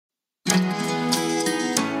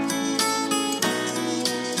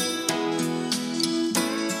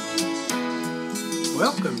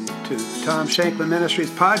to the Tom Shanklin Ministries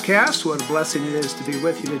podcast. What a blessing it is to be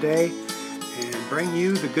with you today and bring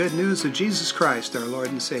you the good news of Jesus Christ, our Lord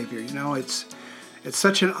and Savior. You know, it's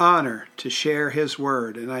such an honor to share His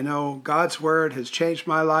Word, and I know God's Word has changed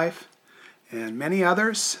my life and many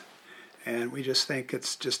others, and we just think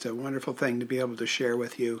it's just a wonderful thing to be able to share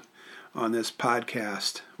with you on this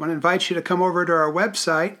podcast. I want to invite you to come over to our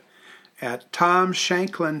website at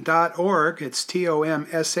tomshanklin.org. It's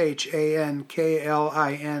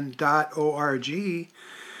TOMSHANKLIN.org.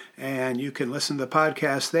 And you can listen to the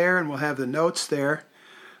podcast there, and we'll have the notes there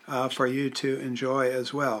for you to enjoy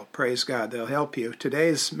as well. Praise God. They'll help you.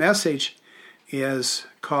 Today's message is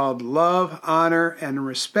called Love, Honor, and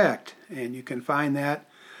Respect. And you can find that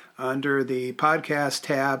under the podcast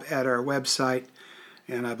tab at our website.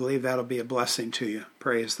 And I believe that'll be a blessing to you.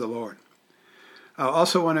 Praise the Lord. I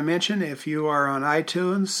also want to mention, if you are on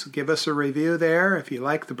iTunes, give us a review there. If you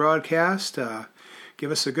like the broadcast,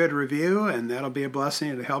 give us a good review, and that'll be a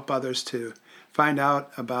blessing to help others to find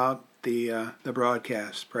out about the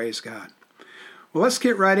broadcast. Praise God. Well, let's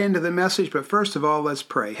get right into the message, but first of all, let's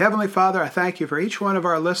pray. Heavenly Father, I thank you for each one of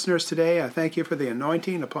our listeners today. I thank you for the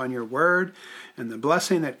anointing upon your word and the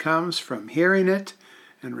blessing that comes from hearing it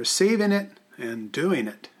and receiving it and doing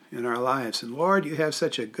it in our lives. And Lord, you have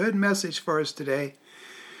such a good message for us today.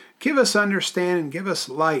 Give us understanding, give us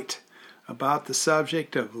light about the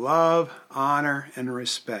subject of love, honor, and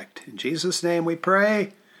respect. In Jesus' name we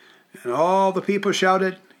pray. And all the people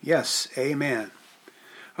shouted, yes, amen.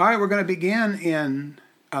 All right, we're going to begin in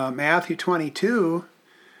Matthew 22,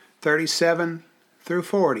 37 through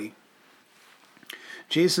 40.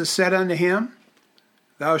 Jesus said unto him,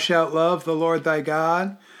 Thou shalt love the Lord thy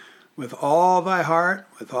God with all thy heart,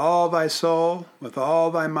 with all thy soul, with all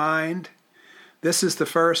thy mind. This is the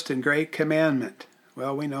first and great commandment.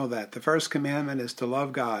 Well, we know that. The first commandment is to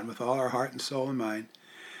love God with all our heart and soul and mind.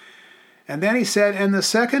 And then he said, And the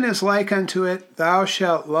second is like unto it, Thou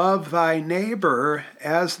shalt love thy neighbor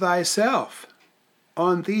as thyself.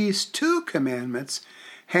 On these two commandments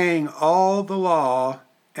hang all the law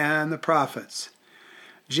and the prophets.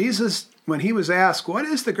 Jesus, when he was asked, what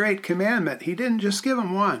is the great commandment? He didn't just give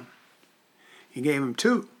him one. He gave him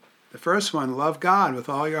two. The first one, love God with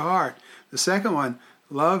all your heart. The second one,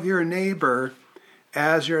 love your neighbor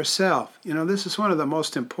as yourself. You know, this is one of the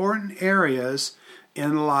most important areas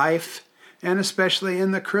in life, and especially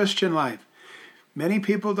in the Christian life. Many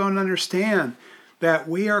people don't understand that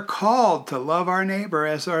we are called to love our neighbor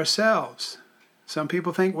as ourselves. Some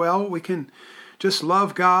people think, well, we can just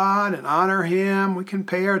love God and honor Him. We can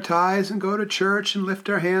pay our tithes and go to church and lift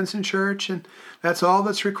our hands in church, and that's all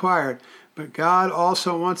that's required. But God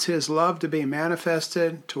also wants His love to be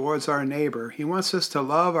manifested towards our neighbor. He wants us to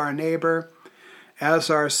love our neighbor as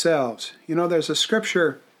ourselves. You know, there's a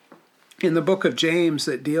scripture in the book of James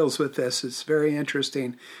that deals with this. It's very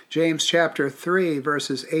interesting. James chapter 3,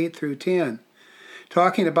 verses 8 through 10.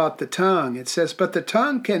 Talking about the tongue, it says, But the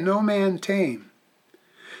tongue can no man tame.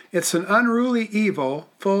 It's an unruly evil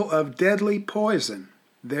full of deadly poison.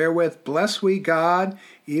 Therewith bless we God,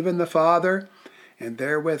 even the Father, and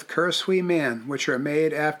therewith curse we men, which are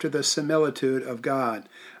made after the similitude of God.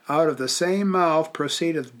 Out of the same mouth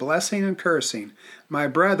proceedeth blessing and cursing. My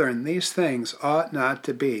brethren, these things ought not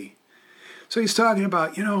to be. So he's talking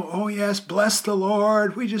about, oh yes, bless the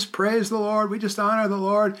Lord. We just praise the Lord. We just honor the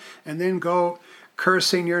Lord. And then go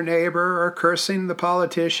cursing your neighbor or cursing the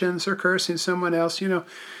politicians or cursing someone else.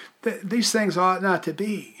 These things ought not to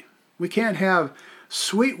be. We can't have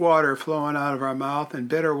sweet water flowing out of our mouth and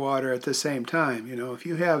bitter water at the same time. If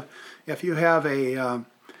you have a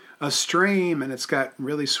stream and it's got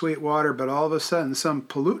really sweet water, but all of a sudden some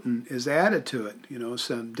pollutant is added to it,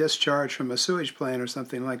 some discharge from a sewage plant or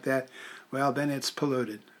something like that, well, then it's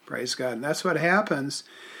polluted. Praise God. And that's what happens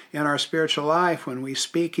in our spiritual life when we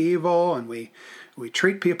speak evil and we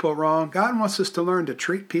treat people wrong. God wants us to learn to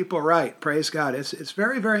treat people right. Praise God. It's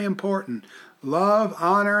very, very important. Love,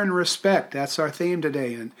 honor, and respect. That's our theme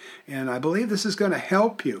today. And I believe this is going to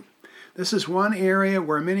help you. This is one area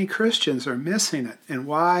where many Christians are missing it, and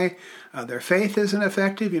why their faith isn't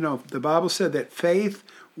effective. The Bible said that faith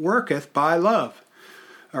worketh by love,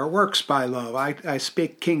 or works by love. I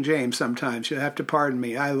speak King James sometimes. You'll have to pardon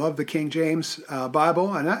me. I love the King James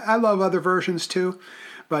Bible, and I love other versions too.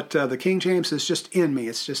 But the King James is just in me.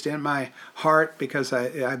 It's just in my heart because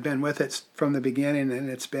I've been with it from the beginning, and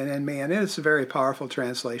it's been in me. And it's a very powerful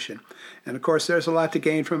translation. And, of course, there's a lot to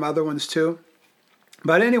gain from other ones, too.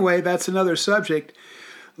 But anyway, that's another subject.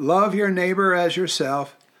 Love your neighbor as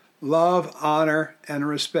yourself. Love, honor, and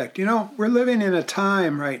respect. We're living in a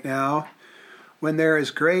time right now when there is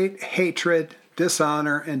great hatred,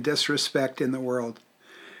 dishonor, and disrespect in the world.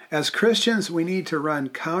 As Christians, we need to run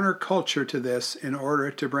counterculture to this in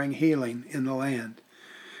order to bring healing in the land.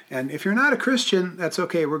 And if you're not a Christian, that's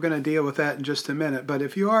okay. We're going to deal with that in just a minute. But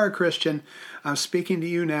if you are a Christian, I'm speaking to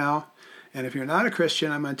you now. And if you're not a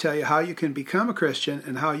Christian, I'm going to tell you how you can become a Christian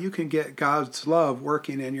and how you can get God's love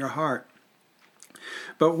working in your heart.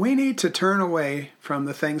 But we need to turn away from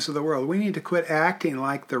the things of the world. We need to quit acting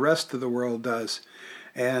like the rest of the world does.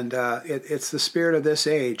 And it's the spirit of this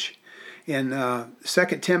age. In 2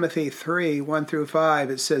 Timothy 3, 1 through 5,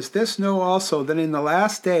 it says, "This know also, that in the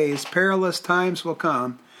last days perilous times will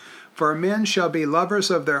come. For men shall be lovers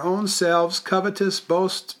of their own selves, covetous,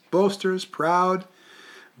 boasters, proud,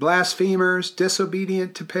 blasphemers,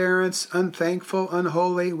 disobedient to parents, unthankful,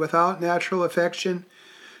 unholy, without natural affection,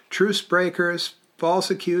 truce breakers, false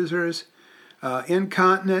accusers,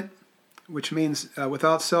 incontinent," which means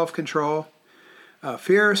without self-control,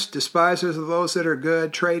 "fierce, despisers of those that are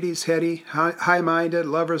good, traitors, heady, high-minded,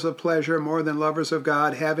 lovers of pleasure more than lovers of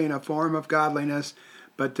God, having a form of godliness,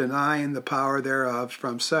 but denying the power thereof.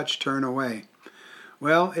 From such turn away."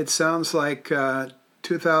 Well, it sounds like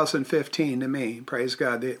 2015 to me, praise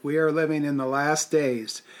God. We are living in the last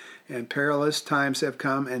days, and perilous times have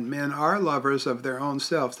come, and men are lovers of their own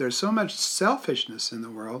selves. There's so much selfishness in the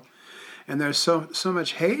world, and there's so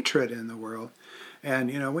much hatred in the world,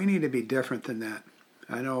 and we need to be different than that.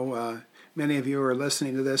 I know many of you are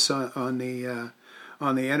listening to this on the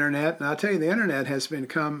internet, and I'll tell you, the internet has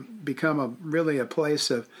become really a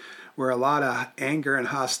place where a lot of anger and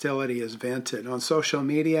hostility is vented. On social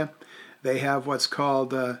media, they have what's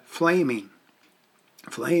called flaming.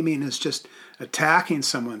 Flaming is just attacking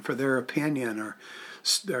someone for their opinion, or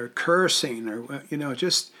cursing, or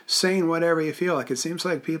just saying whatever you feel like. It seems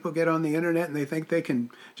like people get on the internet and they think they can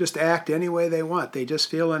just act any way they want. They just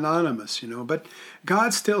feel anonymous, But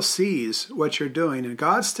God still sees what you're doing, and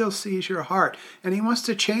God still sees your heart, and He wants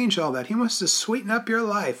to change all that. He wants to sweeten up your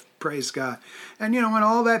life, praise God. And when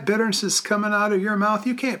all that bitterness is coming out of your mouth,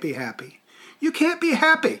 you can't be happy. You can't be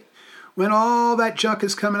happy. When all that junk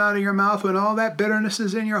is coming out of your mouth, when all that bitterness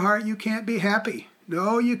is in your heart, you can't be happy.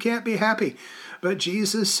 No, you can't be happy. But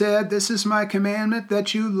Jesus said, "This is my commandment,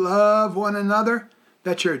 that you love one another,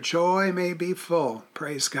 that your joy may be full."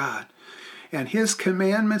 Praise God. And His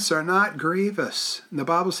commandments are not grievous. And the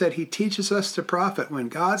Bible said He teaches us to profit. When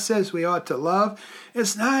God says we ought to love,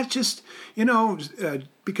 it's not just,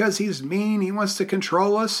 because He's mean, He wants to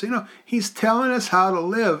control us. He's telling us how to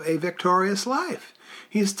live a victorious life.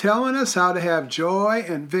 He's telling us how to have joy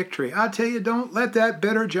and victory. I tell you, don't let that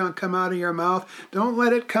bitter junk come out of your mouth. Don't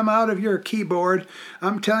let it come out of your keyboard.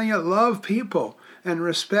 I'm telling you, love people and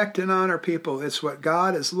respect and honor people. It's what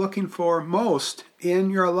God is looking for most in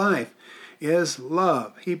your life, is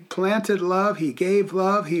love. He planted love. He gave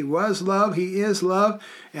love. He was love. He is love.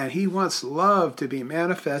 And He wants love to be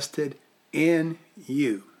manifested in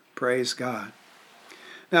you. Praise God.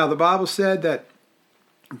 Now, the Bible said that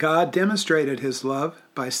God demonstrated His love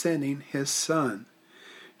by sending His Son.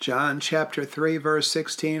 John chapter 3, verse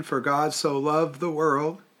 16, "For God so loved the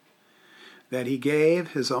world, that He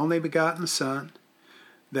gave His only begotten Son,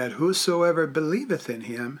 that whosoever believeth in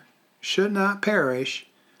Him should not perish,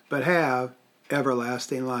 but have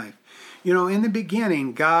everlasting life." In the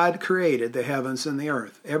beginning, God created the heavens and the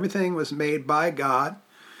earth. Everything was made by God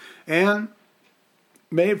and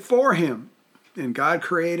made for Him. And God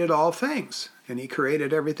created all things. And He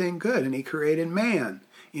created everything good. And He created man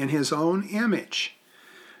in His own image.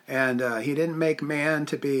 And He didn't make man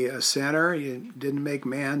to be a sinner. He didn't make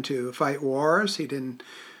man to fight wars. He didn't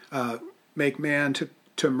make man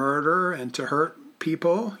to murder and to hurt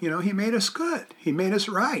people. He made us good. He made us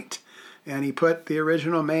right. And He put the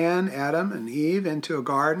original man, Adam and Eve, into a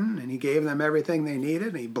garden. And He gave them everything they needed.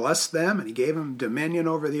 And He blessed them. And He gave them dominion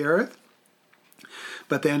over the earth.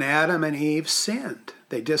 But then Adam and Eve sinned.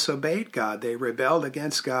 They disobeyed God. They rebelled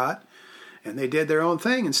against God. And they did their own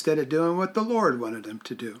thing instead of doing what the Lord wanted them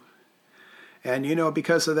to do. And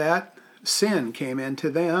because of that, sin came into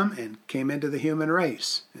them and came into the human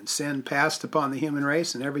race. And sin passed upon the human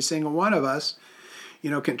race. And every single one of us,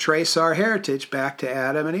 can trace our heritage back to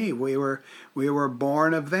Adam and Eve. We were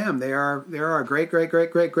born of them. They are our great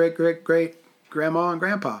grandma and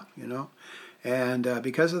grandpa, And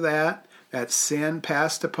because of that sin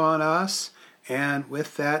passed upon us, and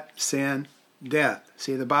with that sin, death.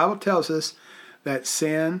 See, the Bible tells us that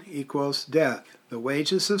sin equals death. The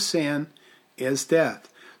wages of sin is death.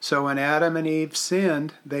 So when Adam and Eve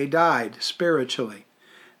sinned, they died spiritually.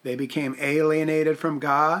 They became alienated from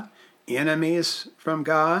God, enemies from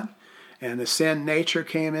God, and the sin nature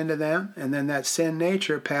came into them, and then that sin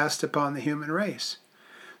nature passed upon the human race.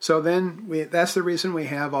 So then that's the reason we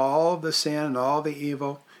have all the sin and all the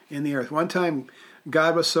evil in the earth. One time,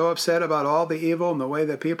 God was so upset about all the evil and the way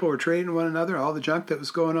that people were treating one another, all the junk that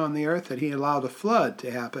was going on in the earth, that he allowed a flood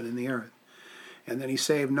to happen in the earth. And then he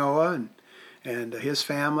saved Noah and his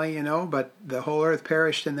family, but the whole earth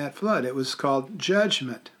perished in that flood. It was called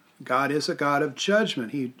judgment. God is a God of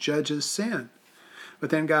judgment. He judges sin.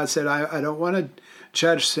 But then God said, I don't want to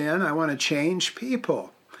judge sin. I want to change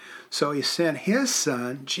people. So he sent his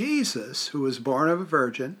son, Jesus, who was born of a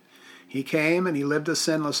virgin. He came and he lived a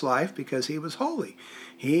sinless life because he was holy.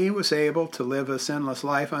 He was able to live a sinless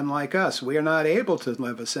life unlike us. We are not able to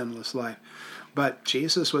live a sinless life. But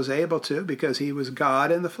Jesus was able to because he was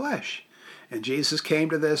God in the flesh. And Jesus came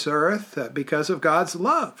to this earth because of God's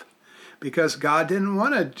love. Because God didn't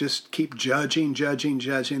want to just keep judging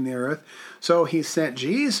the earth. So he sent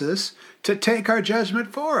Jesus to take our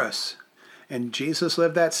judgment for us. And Jesus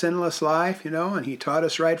lived that sinless life, and he taught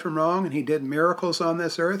us right from wrong, and he did miracles on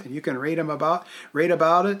this earth, and you can read about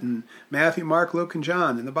it in Matthew, Mark, Luke, and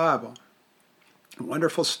John in the Bible.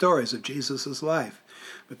 Wonderful stories of Jesus' life.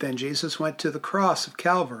 But then Jesus went to the cross of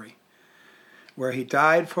Calvary, where he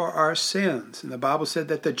died for our sins. And the Bible said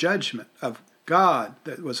that the judgment of God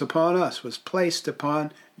that was upon us was placed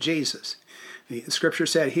upon Jesus. The Scripture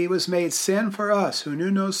said he was made sin for us who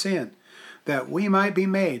knew no sin, that we might be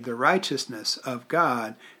made the righteousness of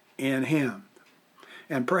God in him.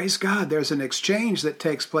 And praise God, there's an exchange that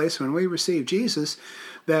takes place when we receive Jesus,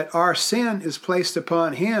 that our sin is placed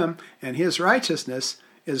upon him and his righteousness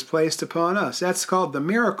is placed upon us. That's called the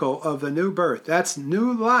miracle of the new birth. That's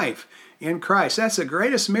new life in Christ. That's the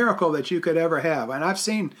greatest miracle that you could ever have. And I've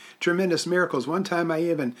seen tremendous miracles. One time I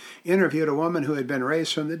even interviewed a woman who had been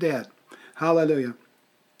raised from the dead. Hallelujah.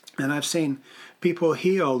 And I've seen people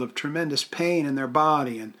healed of tremendous pain in their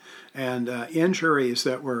body and injuries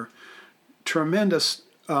that were tremendous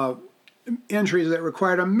injuries that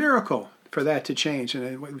required a miracle for that to change.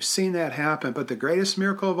 And we've seen that happen. But the greatest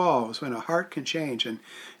miracle of all is when a heart can change.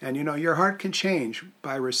 And your heart can change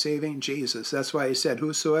by receiving Jesus. That's why he said,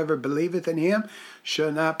 whosoever believeth in him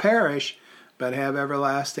shall not perish, but have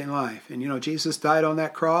everlasting life. And Jesus died on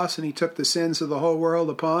that cross, and he took the sins of the whole world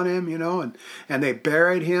upon him, and they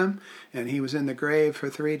buried him, and he was in the grave for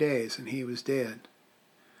 3 days, and he was dead.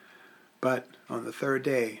 But on the third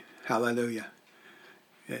day, hallelujah,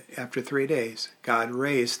 after 3 days, God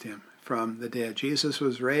raised him from the dead. Jesus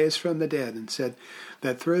was raised from the dead, and said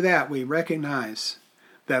that through that we recognize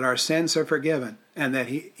that our sins are forgiven, and that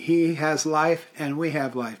he has life and we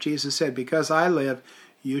have life. Jesus said, because I live,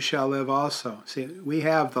 you shall live also. See, we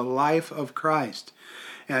have the life of Christ.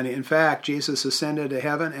 And in fact, Jesus ascended to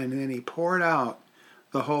heaven, and then he poured out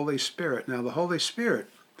the Holy Spirit. Now, the Holy Spirit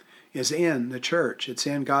is in the church. It's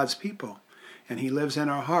in God's people. And he lives in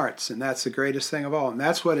our hearts, and that's the greatest thing of all. And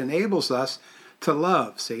that's what enables us to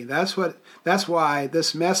love. See, that's why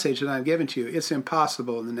this message that I'm giving to you, it's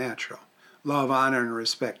impossible in the natural. Love, honor, and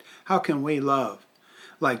respect. How can we love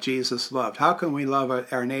like Jesus loved? How can we love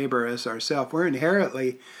our neighbor as ourselves? We're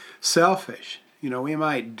inherently selfish. We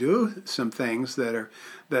might do some things that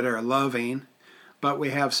are loving, but we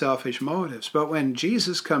have selfish motives. But when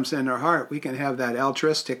Jesus comes in our heart, we can have that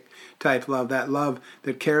altruistic type love, that love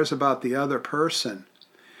that cares about the other person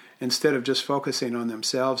instead of just focusing on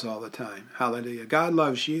themselves all the time. Hallelujah. God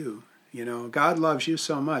loves you. God loves you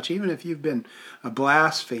so much. Even if you've been a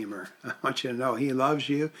blasphemer, I want you to know he loves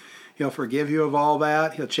you. He'll forgive you of all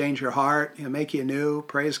that. He'll change your heart. He'll make you new.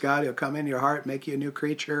 Praise God. He'll come into your heart, make you a new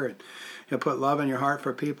creature, and he'll put love in your heart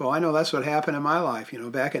for people. I know that's what happened in my life.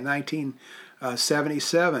 Back in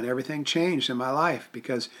 1977, everything changed in my life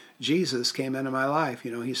because Jesus came into my life.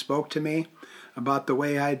 He spoke to me about the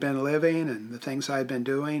way I'd been living and the things I'd been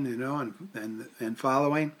doing, and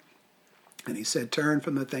following. And he said, turn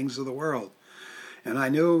from the things of the world. And I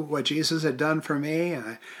knew what Jesus had done for me.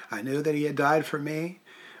 And I knew that he had died for me.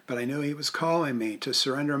 But I knew he was calling me to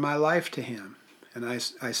surrender my life to him. And I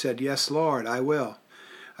said, yes, Lord, I will.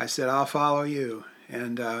 I said, I'll follow you.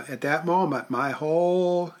 And at that moment, my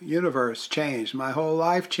whole universe changed. My whole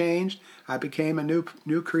life changed. I became a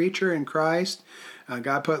new creature in Christ.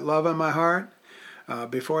 God put love in my heart.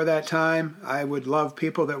 Before that time, I would love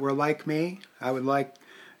people that were like me. I would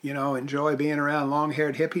enjoy being around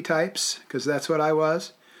long-haired hippie types, because that's what I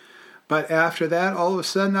was. But after that, all of a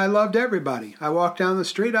sudden, I loved everybody. I walked down the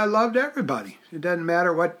street, I loved everybody. It doesn't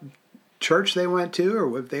matter what church they went to,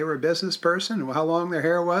 or if they were a business person, or how long their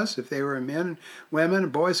hair was, if they were men and women,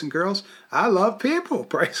 boys and girls. I love people,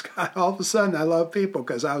 praise God. All of a sudden, I love people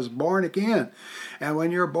because I was born again. And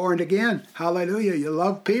when you're born again, hallelujah, you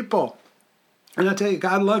love people. And I tell you,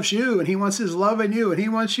 God loves you, and he wants his love in you, and he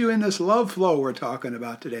wants you in this love flow we're talking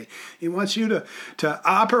about today. He wants you to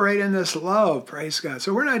operate in this love, praise God.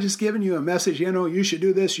 So we're not just giving you a message, you should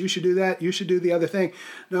do this, you should do that, you should do the other thing.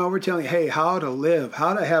 No, we're telling you, hey, how to live,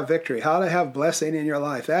 how to have victory, how to have blessing in your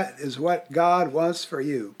life. That is what God wants for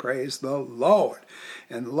you, praise the Lord.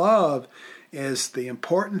 And love is the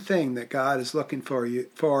important thing that God is looking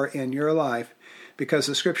for in your life. Because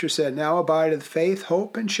the scripture said, now abideth faith,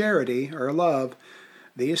 hope, and charity, or love,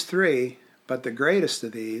 these three, but the greatest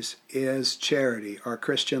of these is charity, or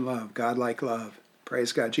Christian love, God-like love.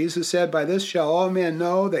 Praise God. Jesus said, by this shall all men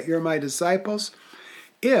know that you're my disciples,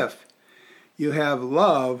 if you have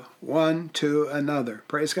love one to another.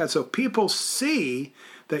 Praise God. So people see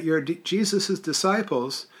that you're Jesus'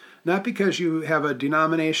 disciples, not because you have a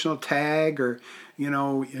denominational tag or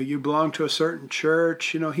you belong to a certain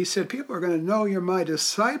church. He said people are going to know you're my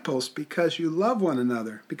disciples because you love one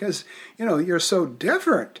another. Because, you're so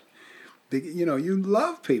different. You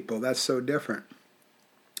love people. That's so different.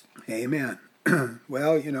 Amen.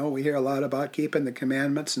 Well, we hear a lot about keeping the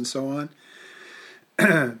commandments and so on.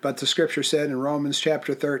 But the scripture said in Romans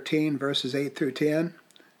chapter 13, verses 8 through 10,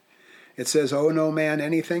 it says, owe no man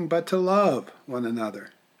anything but to love one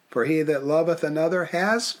another. For he that loveth another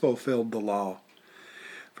has fulfilled the law.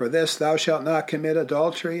 For this, thou shalt not commit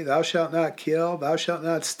adultery, thou shalt not kill, thou shalt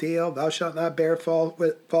not steal, thou shalt not bear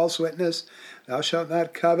false witness, thou shalt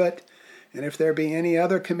not covet. And if there be any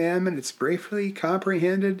other commandment, it's briefly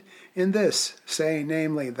comprehended in this, saying,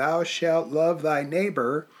 namely, thou shalt love thy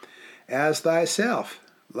neighbor as thyself.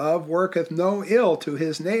 Love worketh no ill to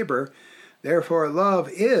his neighbor, therefore love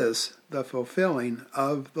is the fulfilling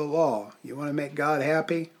of the law. You want to make God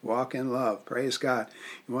happy? Walk in love. Praise God.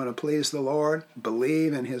 You want to please the Lord?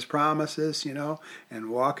 Believe in his promises, and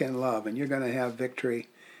walk in love. And you're going to have victory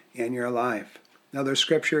in your life. Another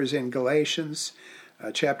scripture is in Galatians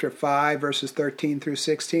chapter 5, verses 13 through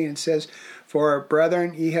 16. It says, for,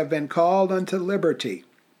 brethren, ye have been called unto liberty.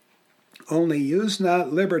 Only use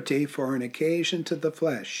not liberty for an occasion to the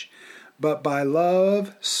flesh, but by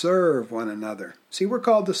love serve one another. See, we're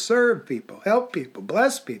called to serve people, help people,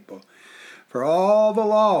 bless people. For all the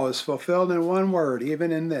law is fulfilled in one word,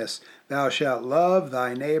 even in this, thou shalt love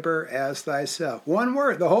thy neighbor as thyself. One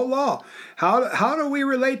word, the whole law. How do we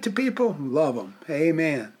relate to people? Love them.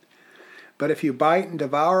 Amen. But if you bite and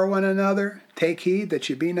devour one another, take heed that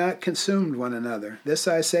you be not consumed one another. This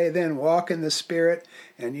I say then, walk in the Spirit,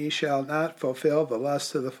 and ye shall not fulfill the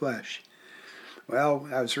lust of the flesh. Well,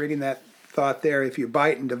 I was reading that thought there, if you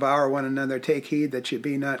bite and devour one another, take heed that you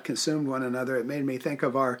be not consumed one another. It made me think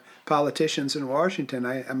of our politicians in Washington.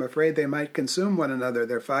 I'm afraid they might consume one another.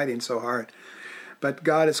 They're fighting so hard. But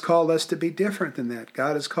God has called us to be different than that.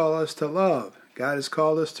 God has called us to love. God has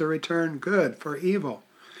called us to return good for evil.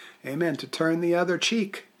 Amen. To turn the other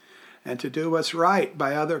cheek and to do what's right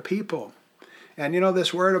by other people. And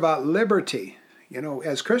this word about liberty,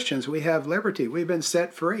 as Christians, we have liberty. We've been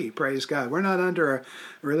set free, praise God. We're not under a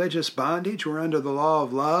religious bondage. We're under the law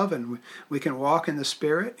of love, and we can walk in the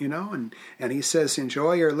Spirit, and he says,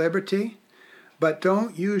 enjoy your liberty, but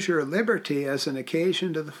don't use your liberty as an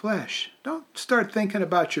occasion to the flesh. Don't start thinking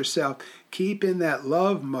about yourself. Keep in that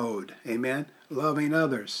love mode, amen, loving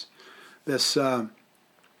others. This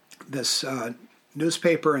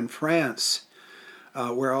newspaper in France,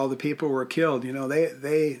 where all the people were killed,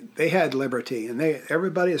 they had liberty, and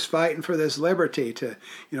everybody is fighting for this liberty to,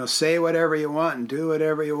 say whatever you want and do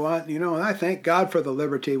whatever you want, and I thank God for the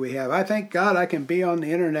liberty we have. I thank God I can be on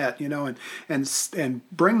the internet, and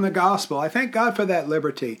bring the gospel. I thank God for that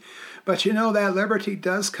liberty. But that liberty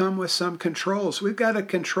does come with some controls. We've got to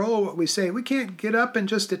control what we say. We can't get up and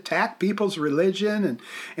just attack people's religion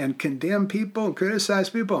and condemn people and criticize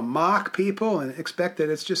people and mock people and expect that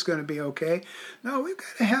it's just going to be okay. No, we've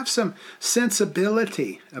got to have some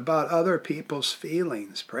sensibility about other people's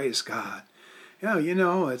feelings. Praise God.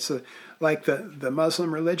 It's like the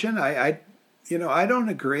Muslim religion. I don't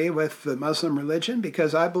agree with the Muslim religion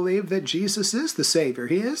because I believe that Jesus is the Savior.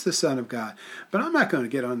 He is the Son of God. But I'm not going to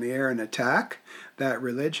get on the air and attack that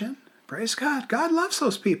religion. Praise God. God loves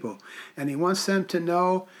those people. And he wants them to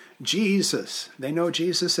know Jesus. They know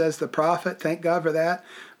Jesus as the prophet. Thank God for that.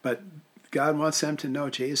 But God wants them to know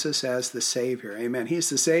Jesus as the Savior. Amen. He's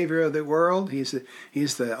the Savior of the world. He's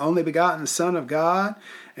the only begotten Son of God.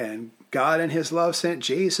 And God in his love sent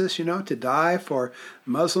Jesus, to die for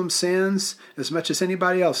Muslim sins as much as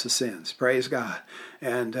anybody else's sins. Praise God.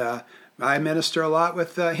 And I minister a lot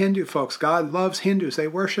with Hindu folks. God loves Hindus. They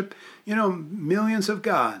worship, millions of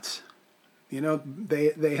gods.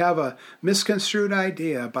 They have a misconstrued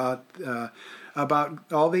idea about about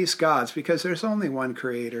all these gods, because there's only one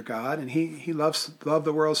creator God, and he loved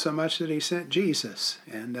the world so much that he sent Jesus.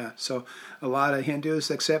 And so a lot of Hindus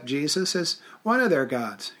accept Jesus as one of their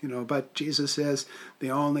gods, but Jesus is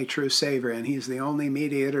the only true Savior, and he's the only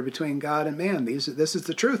mediator between God and man. This is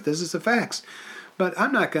the truth. This is the facts. But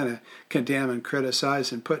I'm not going to condemn and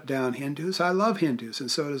criticize and put down Hindus. I love Hindus,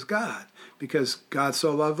 and so does God, because God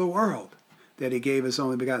so loved the world that he gave his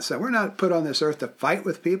only begotten Son. We're not put on this earth to fight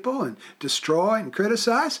with people and destroy and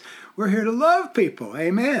criticize. We're here to love people.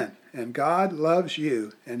 Amen. And God loves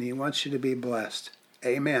you, and he wants you to be blessed.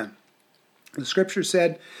 Amen. The scripture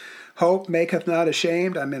said, hope maketh not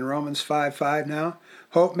ashamed. I'm in Romans 5:5 now.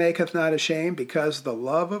 Hope maketh not ashamed, because the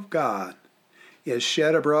love of God is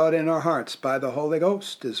shed abroad in our hearts by the Holy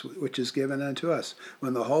Ghost, which is given unto us.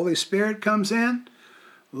 When the Holy Spirit comes in,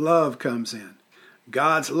 love comes in.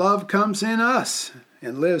 God's love comes in us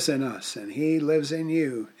and lives in us, and he lives in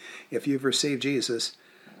you if you've received Jesus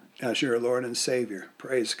as your Lord and Savior.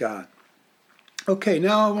 Praise God. Okay,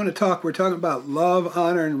 now I want to talk. We're talking about love,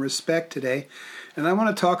 honor, and respect today. And I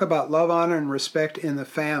want to talk about love, honor, and respect in the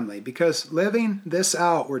family, because living this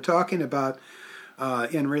out, we're talking about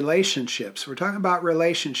in relationships. We're talking about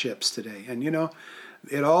relationships today. And,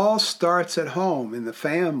 it all starts at home in the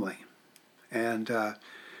family. And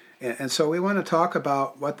so we want to talk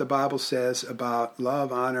about what the Bible says about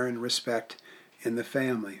love, honor, and respect in the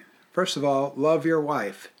family. First of all, love your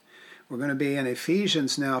wife. We're going to be in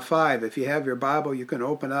Ephesians now 5. If you have your Bible, you can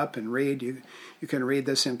open up and read. You can read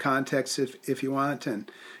this in context if you want,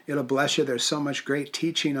 and it'll bless you. There's so much great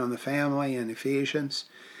teaching on the family in Ephesians.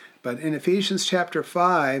 But in Ephesians chapter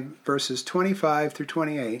 5, verses 25 through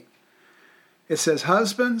 28, it says,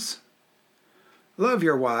 husbands, love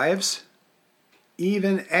your wives,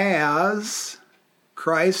 even as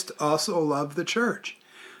Christ also loved the church.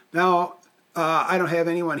 Now, I don't have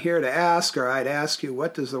anyone here to ask, or I'd ask you,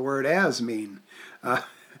 what does the word as mean?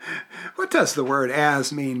 What does the word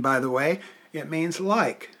as mean, by the way? It means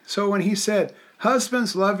like. So when he said,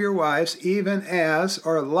 husbands, love your wives, even as,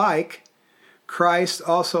 or like, Christ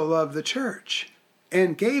also loved the church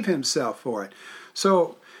and gave himself for it.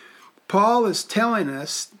 So Paul is telling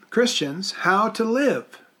us, Christians, how to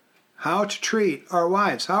live, how to treat our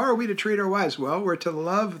wives. How are we to treat our wives? Well, we're to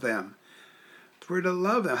love them. We're to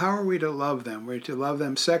love them. How are we to love them? We're to love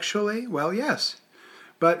them sexually? Well, yes.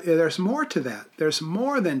 But there's more to that. There's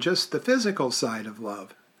more than just the physical side of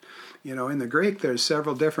love. In the Greek, there's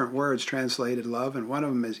several different words translated love, and one of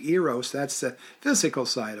them is eros. That's the physical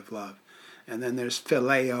side of love. And then there's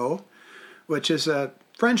phileo, which is a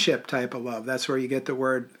friendship type of love. That's where you get the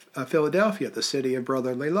word Philadelphia, the city of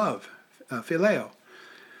brotherly love, phileo.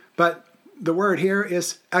 But the word here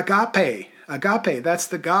is agape. Agape, that's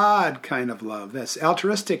the God kind of love. That's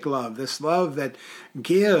altruistic love, this love that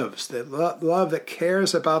gives, the love that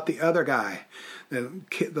cares about the other guy,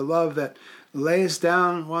 the love that lays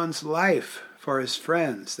down one's life for his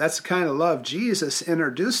friends. That's the kind of love Jesus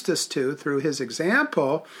introduced us to through his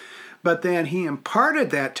example, but then he imparted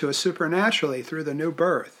that to us supernaturally through the new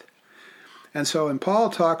birth. And so when Paul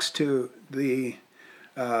talks to the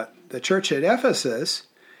church at Ephesus,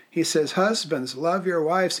 he says, husbands, love your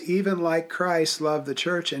wives even like Christ loved the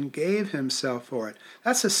church and gave himself for it.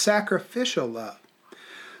 That's a sacrificial love.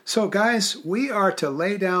 So guys, we are to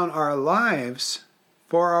lay down our lives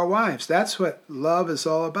for our wives. That's what love is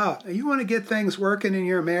all about. You want to get things working in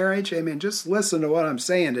your marriage? Just listen to what I'm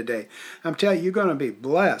saying today. I'm telling you, you're going to be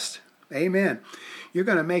blessed. Amen. You're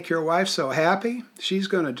going to make your wife so happy. She's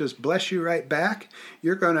going to just bless you right back.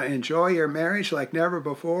 You're going to enjoy your marriage like never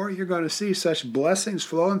before. You're going to see such blessings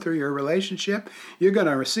flowing through your relationship. You're going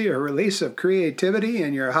to see a release of creativity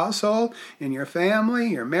in your household, in your family.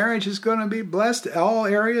 Your marriage is going to be blessed. All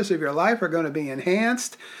areas of your life are going to be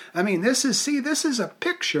enhanced. This is a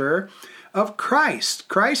picture of Christ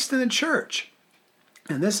in the church.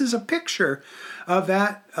 And this is a picture of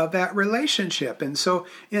that relationship. And so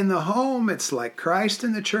in the home, it's like Christ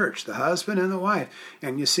and the church, the husband and the wife.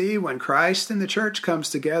 And you see, when Christ and the church comes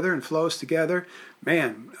together and flows together,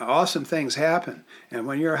 man, awesome things happen. And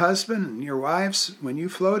when your husband and your wives, when you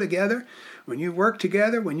flow together, when you work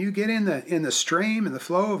together, when you get in the stream and the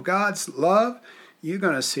flow of God's love, you're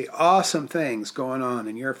going to see awesome things going on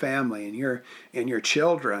in your family and your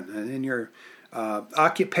children and in your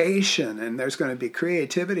occupation, and there's going to be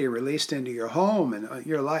creativity released into your home and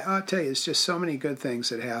your life. I'll tell you, it's just so many good things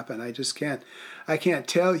that happen. I can't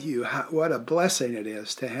tell you what a blessing it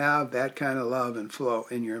is to have that kind of love and flow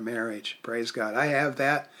in your marriage. Praise God. I have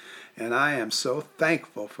that, and I am so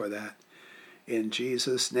thankful for that. In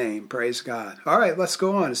Jesus' name, praise God. All right, let's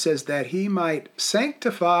go on. It says that he might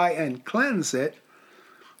sanctify and cleanse it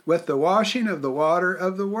with the washing of the water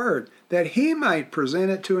of the word, that he might present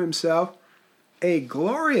it to himself a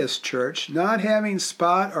glorious church, not having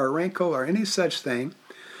spot or wrinkle or any such thing,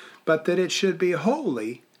 but that it should be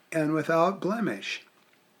holy and without blemish.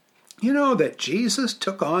 You know that Jesus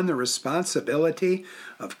took on the responsibility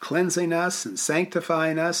of cleansing us and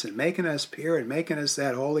sanctifying us and making us pure and making us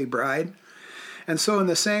that holy bride. And so in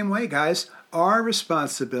the same way, guys, our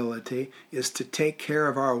responsibility is to take care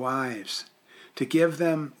of our wives, to give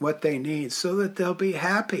them what they need so that they'll be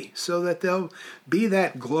happy, so that they'll be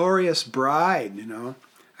that glorious bride, you know.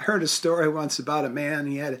 I heard a story once about a man.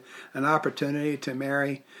 He had an opportunity to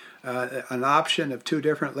marry an option of two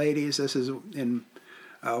different ladies. This is in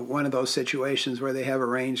one of those situations where they have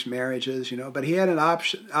arranged marriages, you know. But he had an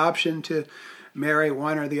option to marry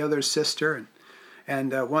one or the other's sister,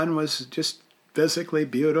 and one was just physically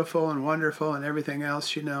beautiful and wonderful and everything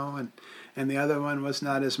else, you know, and the other one was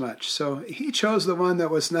not as much. So he chose the one that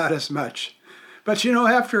was not as much. But, you know,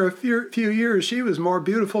 after a few years, she was more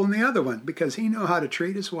beautiful than the other one because he knew how to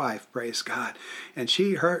treat his wife, praise God. And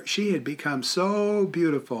she had become so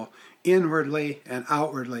beautiful inwardly and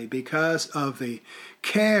outwardly because of the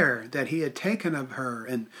care that he had taken of her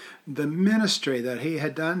and the ministry that he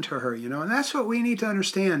had done to her, you know. And that's what we need to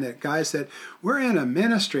understand, that guys, that we're in a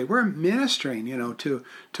ministry. We're ministering, you know, to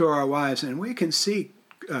our wives, and we can see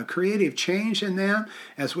creative change in them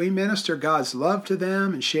as we minister God's love to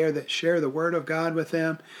them and share the word of God with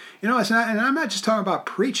them. You know, it's not, and I'm not just talking about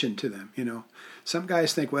preaching to them, you know. Some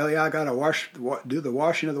guys think, well, yeah, I got to do the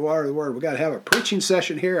washing of the water of the word. We got to have a preaching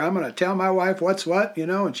session here. I'm going to tell my wife what's what, you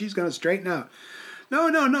know, and she's going to straighten out. No.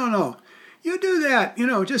 You do that, you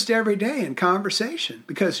know, just every day in conversation,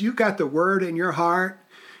 because you got the word in your heart,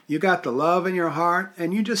 you got the love in your heart,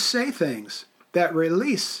 and you just say things that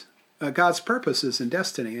release God's purposes and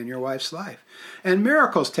destiny in your wife's life. And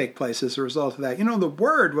miracles take place as a result of that. You know, the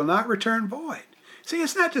word will not return void. See,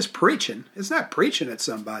 it's not just preaching. It's not preaching at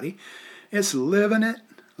somebody. It's living it,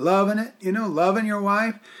 loving it, you know, loving your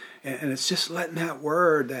wife. And it's just letting that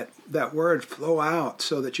word flow out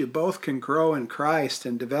so that you both can grow in Christ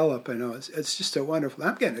and develop. You know, it's just a wonderful.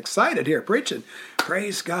 I'm getting excited here preaching.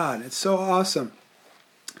 Praise God. It's so awesome.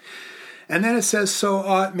 And then it says, so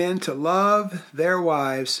ought men to love their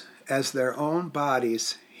wives as their own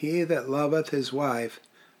bodies. He that loveth his wife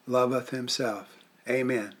loveth himself.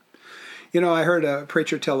 Amen. You know, I heard a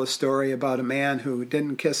preacher tell a story about a man who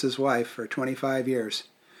didn't kiss his wife for 25 years,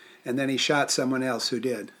 and then he shot someone else who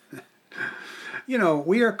did. You know,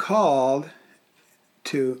 we are called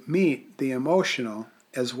to meet the emotional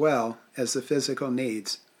as well as the physical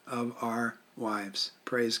needs of our wives.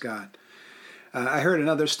 Praise God. I heard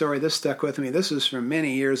another story. This stuck with me. This was from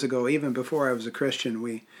many years ago, even before I was a Christian.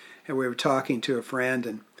 We were talking to a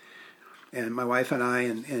friend, and my wife and I,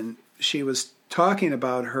 and she was talking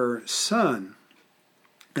about her son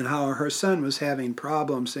and how her son was having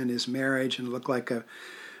problems in his marriage and looked like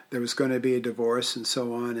there was going to be a divorce and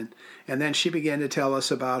so on. And then she began to tell us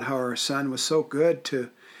about how her son was so good to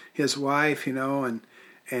his wife, you know,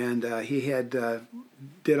 and he had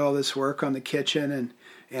did all this work on the kitchen,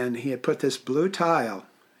 and he had put this blue tile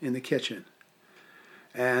in the kitchen.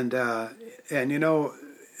 And you know,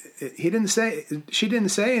 she didn't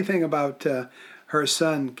say anything about her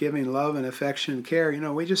son giving love and affection and care. You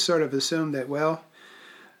know, we just sort of assumed that, well,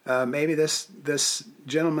 maybe this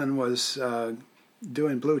gentleman was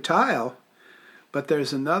doing blue tile, but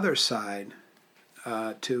there's another side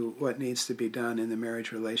to what needs to be done in the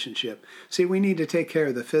marriage relationship. See, we need to take care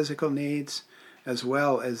of the physical needs as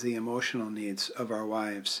well as the emotional needs of our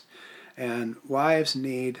wives. And wives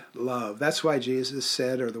need love. That's why Jesus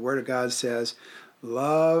said, or the Word of God says,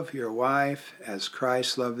 love your wife as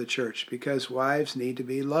Christ loved the church, because wives need to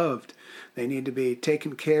be loved. They need to be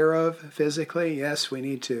taken care of physically. Yes, we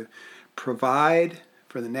need to provide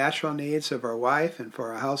for the natural needs of our wife and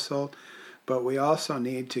for our household, but we also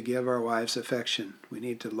need to give our wives affection. We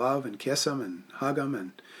need to love and kiss them and hug them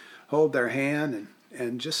and hold their hand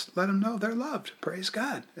and just let them know they're loved. Praise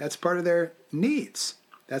God. That's part of their needs.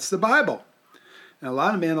 That's the Bible. And a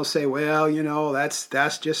lot of men will say, well, you know, that's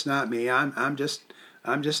just not me. I'm just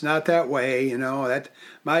not that way, you know. That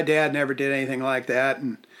my dad never did anything like that,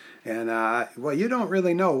 and well, you don't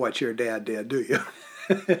really know what your dad did, do you?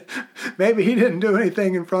 Maybe he didn't do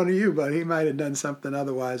anything in front of you, but he might have done something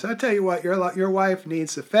otherwise. I tell you what, your wife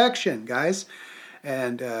needs affection, guys,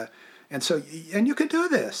 and so you can do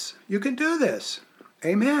this. You can do this.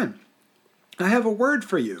 Amen. I have a word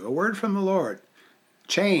for you, a word from the Lord.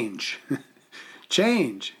 Change.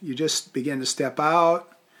 Change. You just begin to step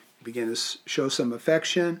out, begin to show some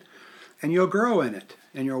affection, and you'll grow in it.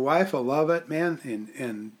 and your wife will love it, man,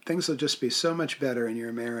 and things will just be so much better in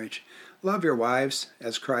your marriage. Love your wives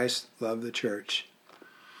as Christ loved the church.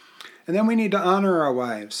 And then we need to honor our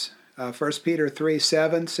wives. 1 Peter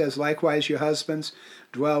 3:7 says, likewise, you husbands,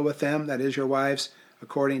 dwell with them, that is your wives,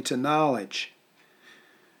 according to knowledge.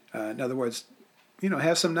 In other words,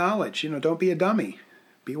 have some knowledge. Don't be a dummy.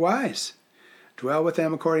 Be wise. Dwell with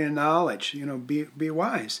them according to knowledge. Be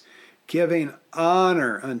wise. Giving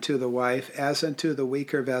honor unto the wife as unto the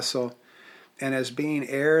weaker vessel, and as being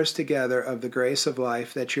heirs together of the grace of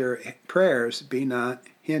life, that your prayers be not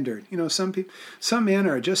hindered. Some men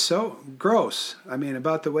are just so gross,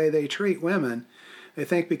 about the way they treat women. They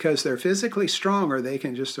think because they're physically stronger, they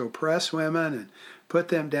can just oppress women and put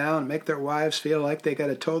them down, make their wives feel like they got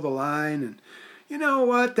to toe the line. And you know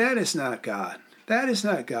what? That is not God. That is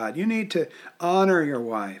not God. You need to honor your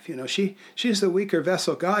wife. She's the weaker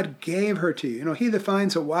vessel. God gave her to you. He that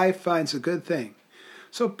finds a wife finds a good thing.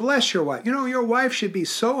 So bless your wife. Your wife should be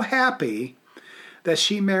so happy that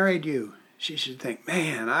she married you. She should think,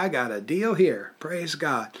 man, I got a deal here. Praise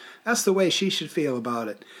God. That's the way she should feel about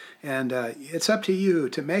it. And it's up to you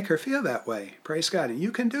to make her feel that way. Praise God. And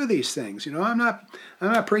you can do these things. I'm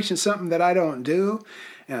not preaching something that I don't do,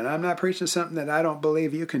 and I'm not preaching something that I don't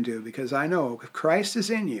believe you can do, because I know if Christ is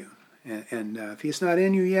in you, and if he's not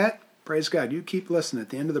in you yet, praise God, you keep listening. At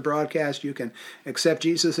the end of the broadcast, you can accept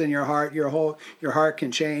Jesus in your heart. Your heart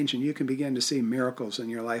can change, and you can begin to see miracles in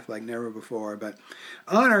your life like never before. But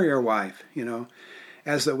honor your wife,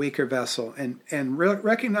 as the weaker vessel, and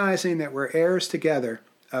recognizing that we're heirs together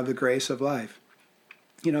of the grace of life.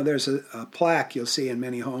 There's a plaque you'll see in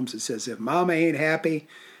many homes that says, if mama ain't happy,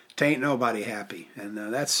 tain't nobody happy. And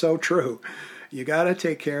that's so true. You got to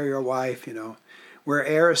take care of your wife. We're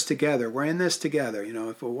heirs together. We're in this together.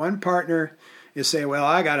 If one partner is saying, well,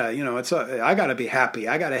 I gotta be happy.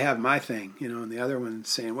 I gotta have my thing. And the other one's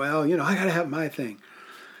saying, well, I gotta have my thing.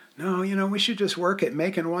 No, we should just work at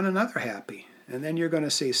making one another happy. And then you're going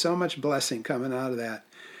to see so much blessing coming out of that.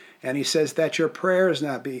 And he says that your prayers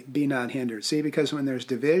be not hindered. See, because when there's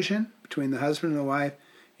division between the husband and the wife,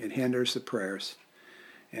 it hinders the prayers.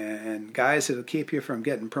 And guys, it'll keep you from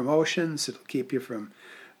getting promotions. It'll keep you from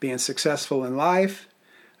being successful in life,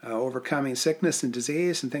 overcoming sickness and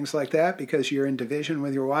disease and things like that, because you're in division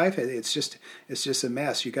with your wife. It's just a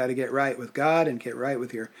mess. You got to get right with God and get right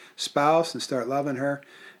with your spouse and start loving her,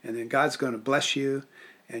 and then God's going to bless you,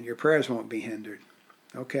 and your prayers won't be hindered.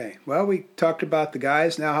 Okay, well, we talked about the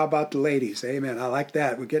guys. Now how about the ladies? Amen. I like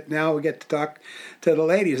that. We get to talk to the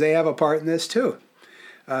ladies. They have a part in this too.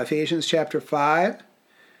 Ephesians chapter 5,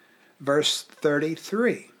 verse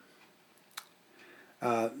 33.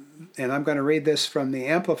 And I'm going to read this from the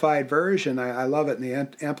Amplified Version. I love it in the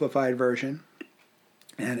Amplified Version.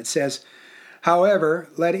 And it says, however,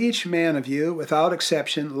 let each man of you, without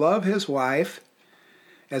exception, love his wife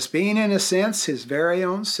as being in a sense his very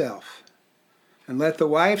own self. And let the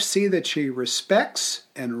wife see that she respects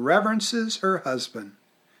and reverences her husband,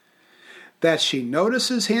 that she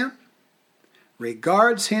notices him,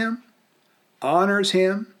 regards him, honors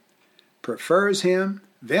him, prefers him,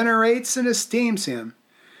 venerates and esteems him,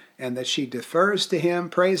 and that she defers to him,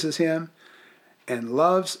 praises him, and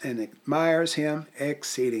loves and admires him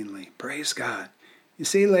exceedingly. Praise God. You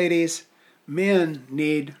see, ladies, men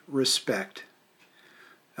need respect.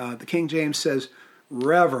 The King James says,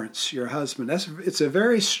 reverence your husband. It's a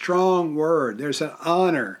very strong word. There's an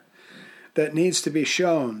honor that needs to be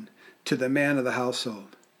shown to the man of the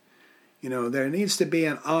household. There needs to be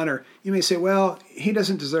an honor. You may say, well, he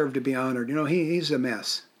doesn't deserve to be honored. He's a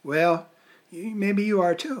mess. Well, maybe you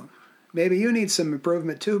are too. Maybe you need some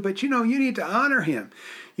improvement too, but you need to honor him.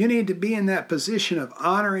 You need to be in that position of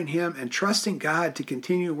honoring him and trusting God to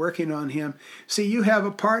continue working on him. See, you have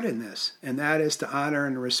a part in this, and that is to honor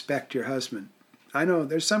and respect your husband. I know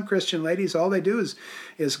there's some Christian ladies, all they do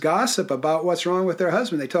is gossip about what's wrong with their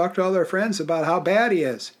husband. They talk to all their friends about how bad he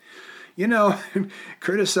is.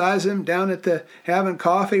 Criticize him down at having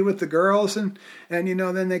coffee with the girls, and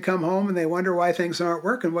then they come home and they wonder why things aren't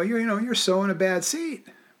working. Well, you're sowing a bad seed.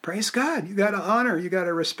 Praise God. You got to honor, you got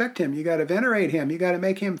to respect him, you got to venerate him, you got to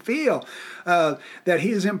make him feel that he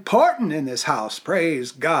is important in this house.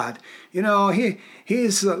 Praise God. He's in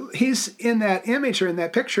that image or in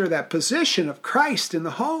that picture, that position of Christ in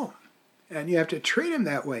the home. And you have to treat him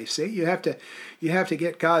that way. See, you have to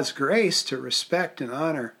get God's grace to respect and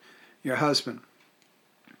honor your husband.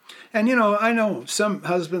 And I know some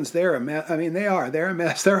husbands, they're a mess. They're a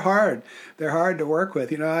mess. They're hard. They're hard to work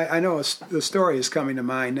with. I know the story is coming to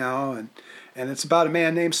mind now, and it's about a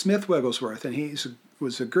man named Smith Wigglesworth, and he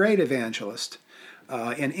was a great evangelist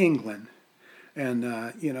in England. And,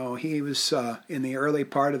 he was in the early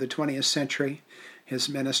part of the 20th century. His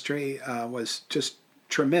ministry was just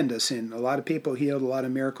tremendous, and a lot of people healed, a lot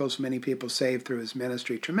of miracles, many people saved through his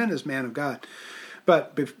ministry. Tremendous man of God.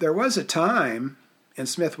 But there was a time in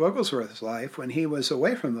Smith Wigglesworth's life when he was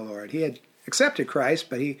away from the Lord. He had accepted Christ,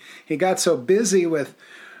 but he got so busy with,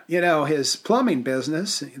 his plumbing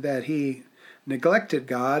business that he neglected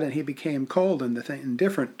God, and he became cold and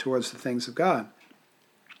indifferent towards the things of God.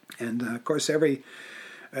 And of course, every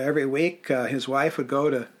week his wife would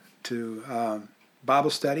go to Bible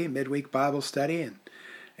study, midweek Bible study,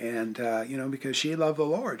 and because she loved the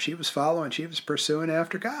Lord, she was pursuing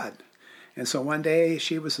after God. And so one day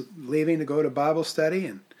she was leaving to go to Bible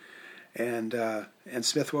study, and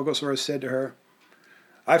Smith Wigglesworth said to her,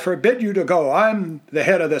 "I forbid you to go. I'm the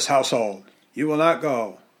head of this household. You will not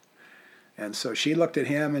go." And so she looked at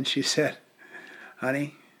him and she said,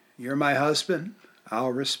 "Honey, you're my husband.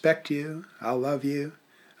 I'll respect you. I'll love you.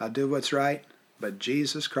 I'll do what's right. But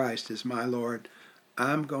Jesus Christ is my Lord.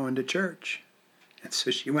 I'm going to church." And so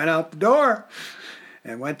she went out the door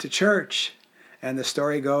and went to church. And the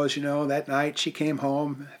story goes, that night she came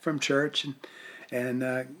home from church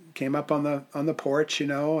and came up on the porch,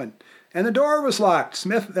 and the door was locked.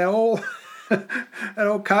 Smith, that old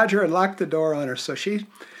codger, had locked the door on her. So she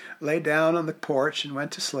laid down on the porch and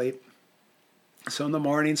went to sleep. So in the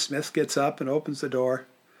morning, Smith gets up and opens the door,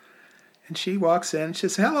 and she walks in. She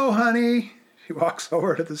says, "Hello, honey." She walks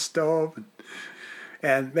over to the stove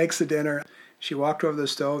and makes the dinner. She walked over to the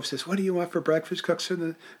stove, says, "What do you want for breakfast?" Cooks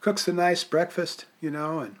a nice breakfast,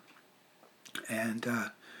 and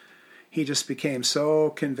he just became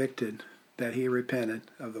so convicted that he repented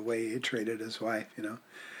of the way he treated his wife,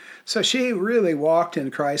 So she really walked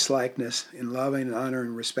in Christ-likeness, in loving and honoring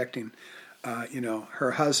and respecting,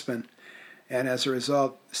 her husband. And as a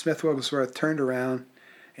result, Smith Wigglesworth turned around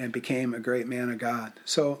and became a great man of God.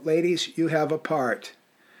 So, ladies, you have a part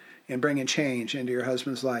in bringing change into your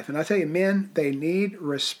husband's life. And I tell you, men, they need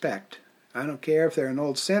respect. I don't care if they're an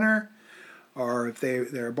old sinner or if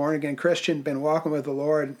they're a born-again Christian, been walking with the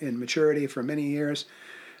Lord in maturity for many years.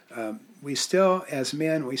 We still, as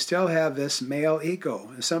men, we still have this male ego.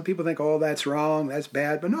 And some people think, oh, that's wrong, that's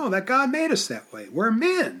bad. But no, that God made us that way. We're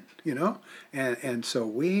men, And so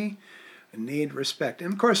we need respect.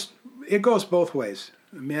 And of course, it goes both ways.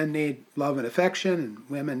 Men need love and affection, and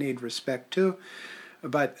women need respect too.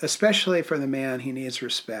 But especially for the man, he needs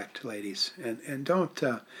respect, ladies. And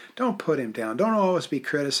don't put him down. Don't always be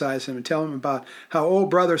criticizing him and tell him about how, oh,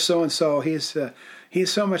 brother so-and-so, he's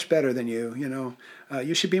so much better than you,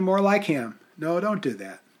 you should be more like him. No, don't do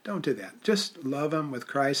that. Don't do that. Just love him with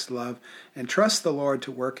Christ's love and trust the Lord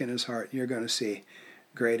to work in his heart. You're going to see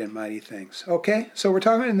great and mighty things. Okay, so we're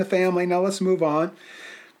talking in the family. Now let's move on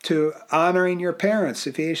to honoring your parents.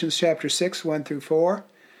 Ephesians chapter 6, 1 through 4.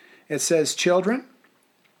 It says, "Children,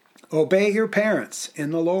 obey your parents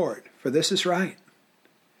in the Lord, for this is right.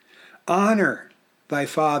 Honor thy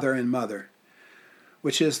father and mother,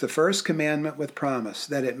 which is the first commandment with promise,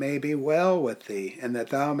 that it may be well with thee, and that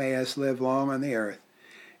thou mayest live long on the earth.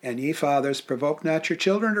 And ye fathers, provoke not your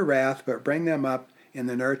children to wrath, but bring them up in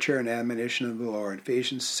the nurture and admonition of the Lord."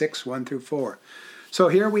 Ephesians 6, 1 through 4. So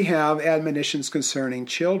here we have admonitions concerning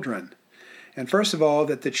children. And first of all,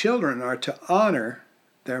 that the children are to honor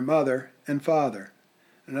their mother and father.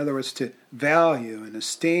 In other words, to value and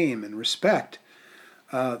esteem and respect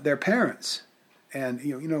their parents. And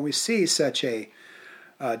we see such a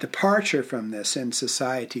departure from this in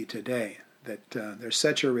society today, that there's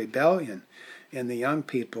such a rebellion in the young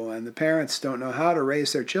people, and the parents don't know how to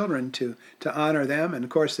raise their children to honor them. And of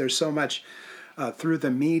course, there's so much through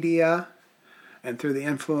the media and through the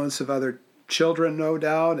influence of other children, no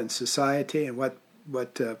doubt, and society, and what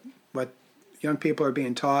young people are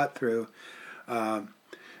being taught through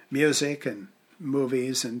music and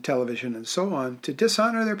movies and television and so on, to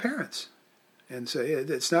dishonor their parents. And so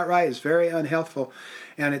it's not right. It's very unhealthful.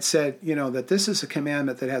 And it said, that this is a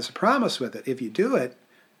commandment that has a promise with it. If you do it,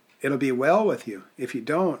 it'll be well with you. If you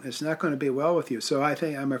don't, it's not going to be well with you. So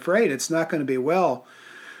I'm afraid it's not going to be well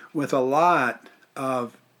with a lot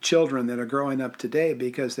of children that are growing up today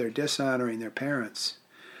because they're dishonoring their parents.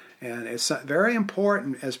 And it's very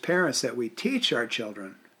important as parents that we teach our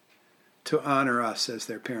children to honor us as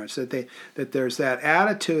their parents, that there's that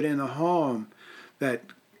attitude in the home that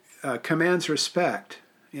commands respect,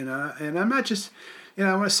 and I'm not just,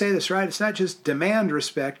 I want to say this right, it's not just demand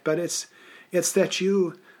respect, but it's that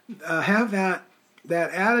you have that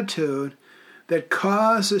attitude that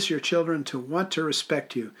causes your children to want to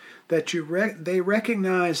respect you, that they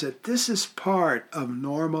recognize that this is part of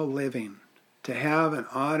normal living, to have an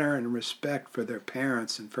honor and respect for their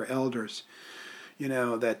parents and for elders.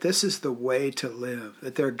 that this is the way to live,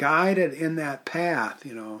 that they're guided in that path,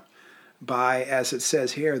 by, as it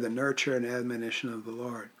says here, the nurture and admonition of the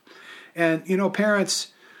Lord. And,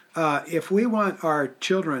 parents, if we want our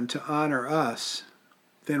children to honor us,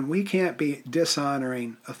 then we can't be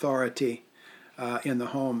dishonoring authority in the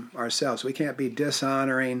home ourselves. We can't be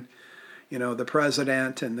dishonoring, the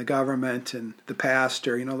president and the government and the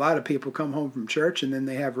pastor. A lot of people come home from church and then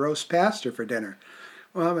they have roast pastor for dinner.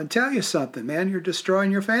 Well, I'm going to tell you something, man. You're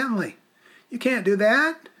destroying your family. You can't do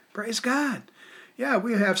that. Praise God. Yeah,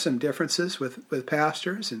 we have some differences with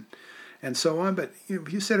pastors and so on, but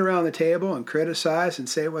if you sit around the table and criticize and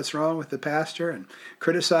say what's wrong with the pastor and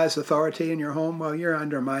criticize authority in your home, well, you're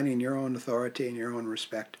undermining your own authority and your own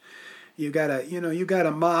respect. You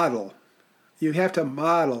gotta model. You have to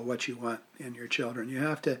model what you want in your children. You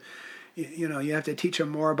have to teach them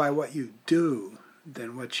more by what you do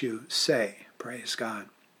than what you say. Praise God.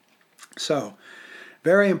 So,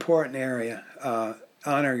 very important area.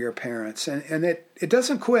 Honor your parents. And it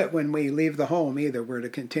doesn't quit when we leave the home either. We're to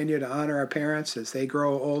continue to honor our parents as they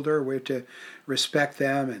grow older. We're to respect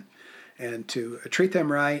them and to treat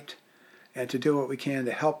them right and to do what we can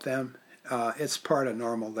to help them. It's part of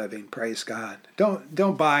normal living. Praise God.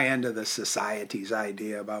 Don't buy into the society's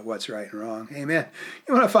idea about what's right and wrong. Amen.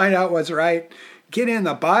 You want to find out what's right? Get in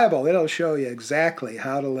the Bible. It'll show you exactly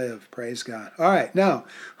how to live. Praise God. All right. Now,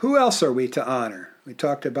 who else are we to honor? We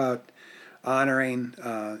talked about honoring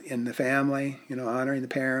in the family, honoring the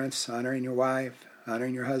parents, honoring your wife,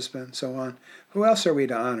 honoring your husband, so on. Who else are we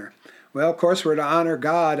to honor? Well, of course, we're to honor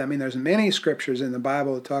God. I mean, there's many scriptures in the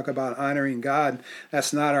Bible that talk about honoring God.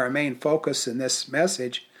 That's not our main focus in this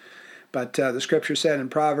message. But the scripture said in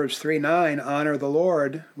Proverbs 3:9, honor the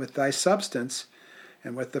Lord with thy substance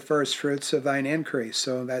and with the first fruits of thine increase.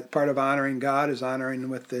 So that part of honoring God is honoring Him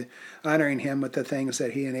with the things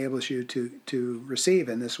that He enables you to receive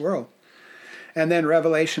in this world. And then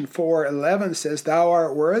Revelation 4:11 says, thou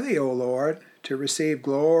art worthy, O Lord, to receive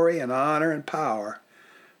glory and honor and power,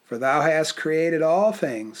 for thou hast created all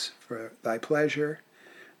things for thy pleasure.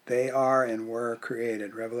 They are and were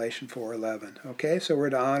created. Revelation 4:11. Okay, so we're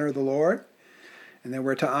to honor the Lord, and then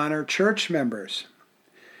we're to honor church members.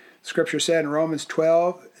 Scripture said in Romans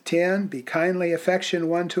 12:10, be kindly affection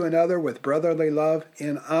one to another with brotherly love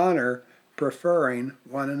in honor, preferring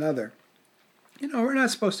one another. We're not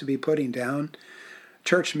supposed to be putting down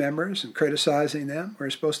church members and criticizing them. We're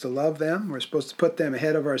supposed to love them. We're supposed to put them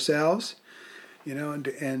ahead of ourselves,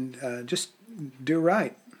 and just do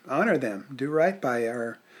right. Honor them. Do right by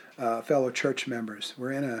our fellow church members.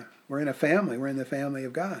 We're in a family. We're in the family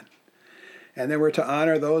of God. And then we're to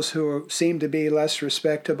honor those who seem to be less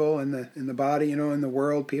respectable in the body. In the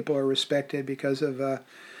world, people are respected because of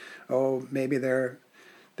maybe their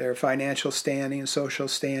financial standing, social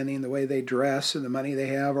standing, the way they dress, or the money they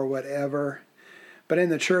have, or whatever. But in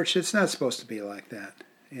the church, it's not supposed to be like that.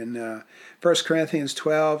 In 1 Corinthians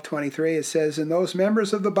 12:23, it says, and those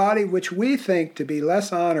members of the body which we think to be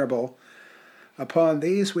less honorable, upon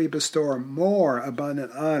these we bestow more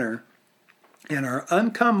abundant honor, and our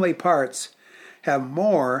uncomely parts have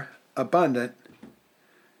more abundant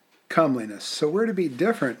comeliness. So we're to be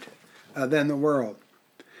different than the world.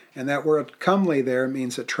 And that word comely there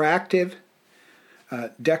means attractive,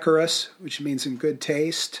 decorous, which means in good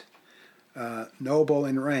taste, noble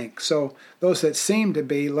in rank. So those that seem to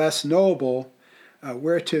be less noble,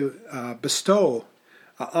 we're to bestow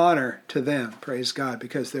honor to them, praise God,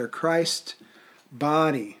 because they're Christ's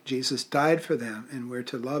body. Jesus died for them, and we're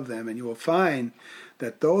to love them. And you will find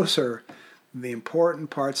that those are the important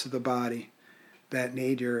parts of the body that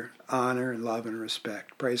need your honor and love and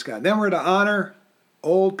respect. Praise God. Then we're to honor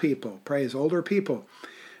old people, praise older people.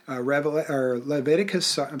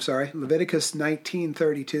 Leviticus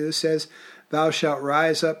 19:32 says, thou shalt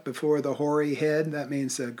rise up before the hoary head. That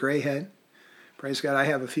means the gray head. Praise God, I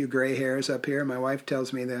have a few gray hairs up here. My wife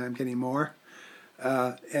tells me that I'm getting more.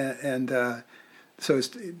 So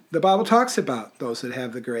the Bible talks about those that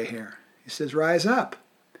have the gray hair. He says, rise up.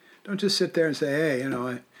 Don't just sit there and say,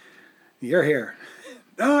 hey, you're here.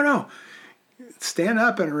 No. Stand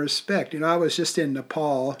up and respect. I was just in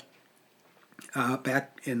Nepal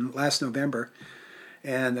back in last November,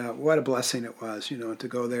 and what a blessing it was, to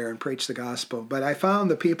go there and preach the gospel. But I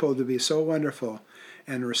found the people to be so wonderful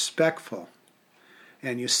and respectful.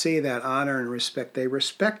 And you see that honor and respect. They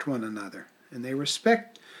respect one another, and they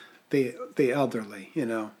respect the elderly,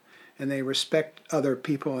 and they respect other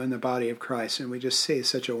people in the body of Christ. And we just see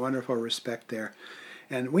such a wonderful respect there.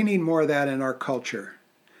 And we need more of that in our culture.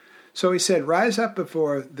 So he said, rise up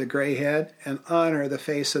before the gray head and honor the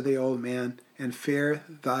face of the old man and fear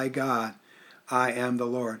thy God. I am the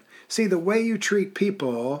Lord. See, the way you treat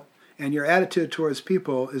people and your attitude towards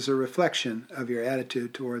people is a reflection of your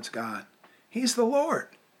attitude towards God. He's the Lord.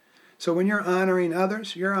 So when you're honoring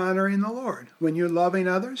others, you're honoring the Lord. When you're loving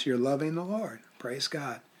others, you're loving the Lord. Praise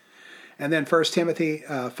God. And then 1 Timothy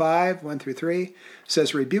 5, 1 through 3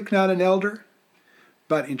 says, rebuke not an elder,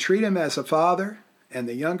 but entreat him as a father, and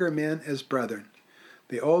the younger men as brethren,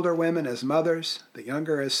 the older women as mothers, the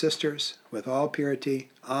younger as sisters, with all purity,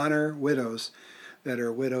 honor widows that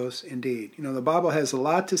are widows indeed. You know, the Bible has a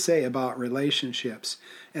lot to say about relationships,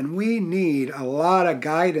 and we need a lot of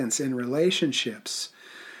guidance in relationships.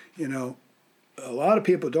 You know, a lot of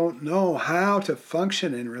people don't know how to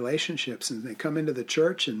function in relationships, and they come into the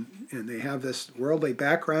church and they have this worldly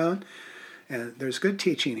background, and there's good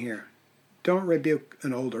teaching here. Don't rebuke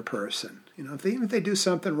an older person. You know, even if they do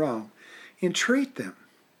something wrong, entreat them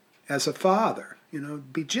as a father. You know,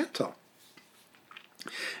 be gentle.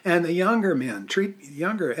 And the younger men, treat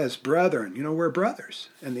younger as brethren. You know, we're brothers.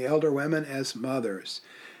 And the elder women as mothers.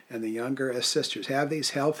 And the younger as sisters. Have these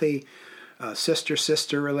healthy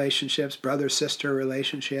sister-sister relationships, brother-sister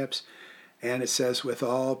relationships. And it says with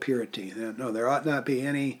all purity. No, there ought not be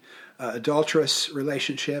any adulterous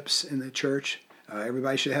relationships in the church.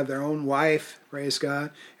 Everybody should have their own wife, praise God.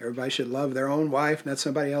 Everybody should love their own wife, not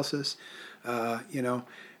somebody else's. You know,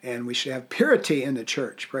 and we should have purity in the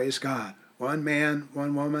church, praise God. One man,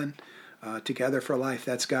 one woman, together for life.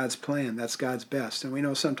 That's God's plan. That's God's best. And we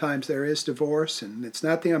know sometimes there is divorce, and it's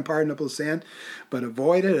not the unpardonable sin, but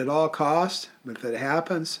avoid it at all costs. But if it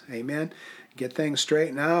happens, amen, get things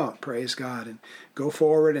straightened out, praise God, and go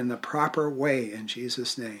forward in the proper way in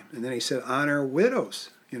Jesus' name. And then he said, honor widows.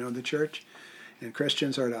 You know, the church and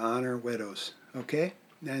Christians are to honor widows. Okay?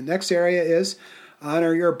 And next area is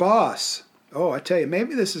honor your boss. Oh, I tell you,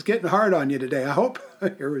 maybe this is getting hard on you today. I hope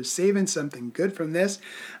you're receiving something good from this.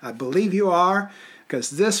 I believe you are, because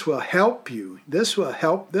this will help you. This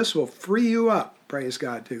will free you up, praise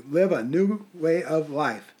God, to live a new way of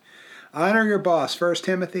life. Honor your boss. 1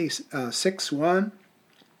 Timothy 6:1.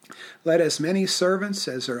 Let as many servants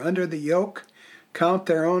as are under the yoke count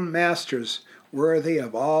their own masters worthy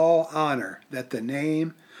of all honor, that the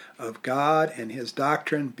name of God and his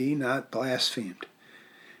doctrine be not blasphemed.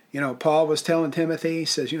 You know, Paul was telling Timothy, he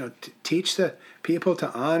says, you know, teach the people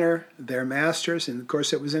to honor their masters. And, of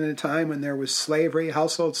course, it was in a time when there was slavery,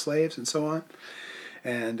 household slaves, and so on.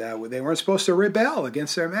 And they weren't supposed to rebel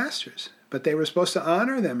against their masters. But they were supposed to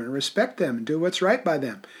honor them and respect them and do what's right by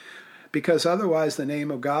them. Because otherwise the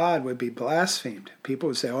name of God would be blasphemed. People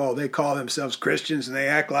would say, oh, they call themselves Christians and they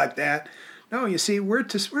act like that. No, you see, we're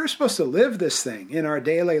supposed to live this thing in our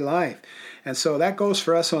daily life. And so that goes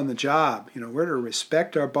for us on the job. You know, we're to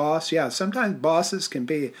respect our boss. Yeah, sometimes bosses can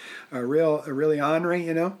be really honoring,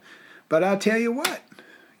 you know. But I'll tell you what,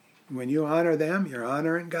 when you honor them, you're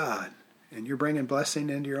honoring God. And you're bringing blessing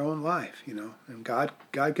into your own life, you know. And God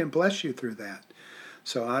can bless you through that.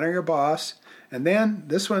 So honor your boss. And then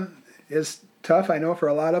this one is tough, I know, for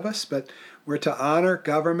a lot of us, but we're to honor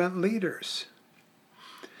government leaders.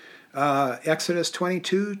 Exodus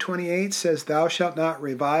 22:28 says, thou shalt not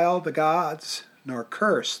revile the gods, nor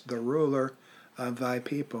curse the ruler of thy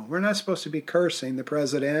people. We're not supposed to be cursing the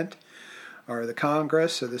president or the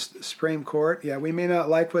Congress or the Supreme Court. Yeah, we may not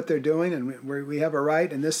like what they're doing, and we have a right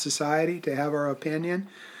in this society to have our opinion,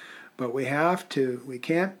 but we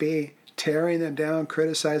can't be tearing them down,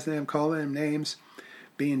 criticizing them, calling them names,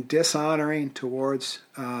 being dishonoring towards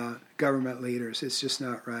government leaders. It's just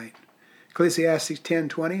not right. Ecclesiastes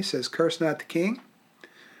 10:20 says, curse not the king,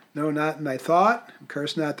 no, not in thy thought, and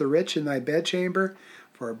curse not the rich in thy bedchamber,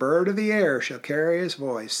 for a bird of the air shall carry his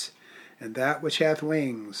voice, and that which hath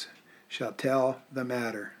wings shall tell the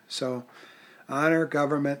matter. So honor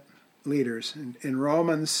government leaders. In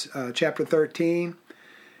Romans chapter 13,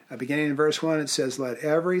 beginning in verse 1, it says, let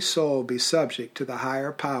every soul be subject to the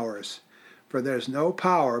higher powers, for there is no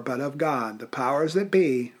power but of God. The powers that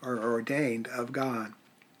be are ordained of God.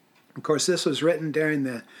 Of course, this was written during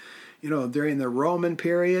the Roman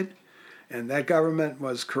period, and that government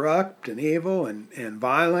was corrupt and evil and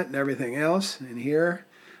violent and everything else. And here,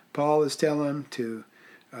 Paul is telling them to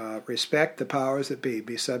respect the powers that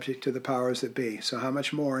be subject to the powers that be. So how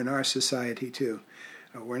much more in our society too?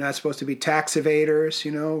 We're not supposed to be tax evaders,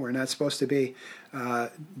 you know. We're not supposed to be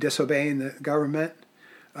disobeying the government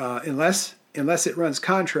unless it runs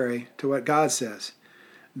contrary to what God says.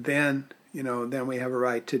 Then we have a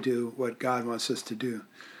right to do what God wants us to do.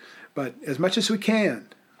 But as much as we can,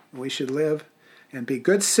 we should live and be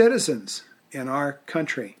good citizens in our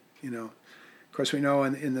country. You know, of course, we know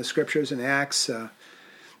in the scriptures in Acts,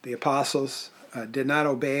 the apostles did not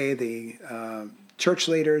obey the church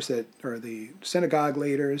leaders or the synagogue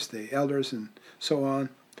leaders, the elders and so on,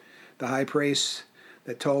 the high priests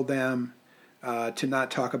that told them to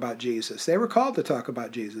not talk about Jesus. They were called to talk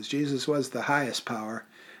about Jesus. Jesus was the highest power,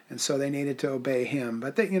 and so they needed to obey him.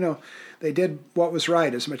 But they did what was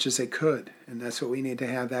right as much as they could, and that's what we need to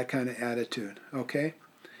have, that kind of attitude. Okay?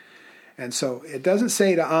 And so it doesn't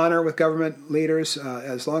say to honor with government leaders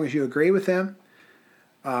as long as you agree with them.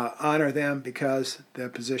 Honor them because the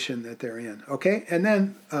position that they're in. Okay? And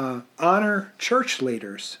then honor church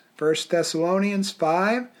leaders. 1 Thessalonians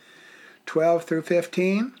 5:12 through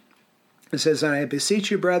 15. It says, "And I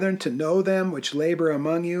beseech you, brethren, to know them which labor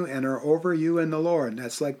among you and are over you in the Lord."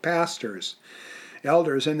 That's like pastors,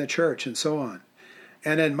 elders in the church, and so on.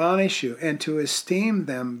 "And admonish you, and to esteem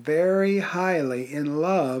them very highly in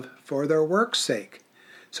love for their work's sake."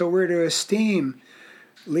 So we're to esteem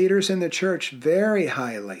leaders in the church very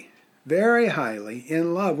highly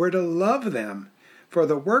in love. We're to love them for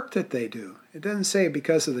the work that they do. It doesn't say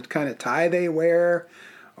because of the kind of tie they wear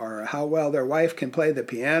or how well their wife can play the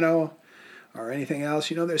piano or anything else.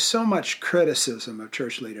 There's so much criticism of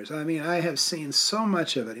church leaders. I mean, I have seen so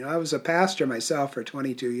much of it. I was a pastor myself for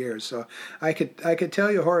 22 years, so I could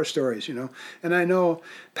tell you horror stories, And I know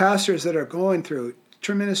pastors that are going through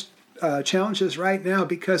tremendous challenges right now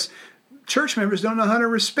because church members don't know how to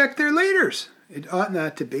respect their leaders. It ought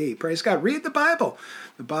not to be. Praise God. Read the Bible.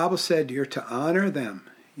 The Bible said you're to honor them.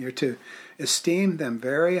 You're to esteem them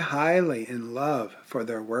very highly in love for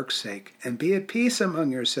their work's sake, and be at peace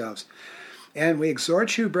among yourselves. "And we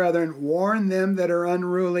exhort you, brethren, warn them that are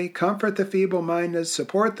unruly, comfort the feeble-minded,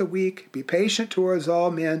 support the weak, be patient towards all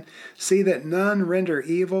men, see that none render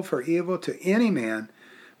evil for evil to any man,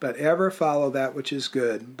 but ever follow that which is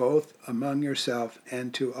good, both among yourself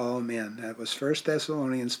and to all men." That was 1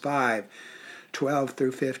 Thessalonians 5:12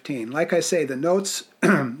 through 15. Like I say, the notes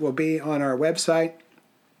will be on our website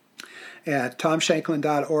at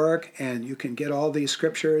tomshanklin.org, and you can get all these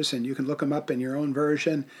scriptures, and you can look them up in your own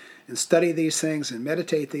version and study these things and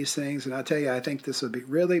meditate these things. And I'll tell you, I think this will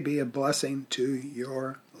really be a blessing to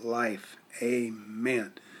your life.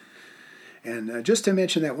 Amen. And just to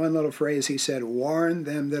mention that one little phrase, he said, warn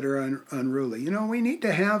them that are unruly. We need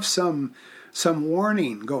to have some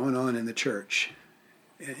warning going on in the church.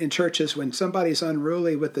 In churches, when somebody's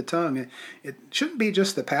unruly with the tongue, it shouldn't be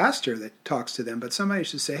just the pastor that talks to them, but somebody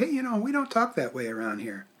should say, hey, we don't talk that way around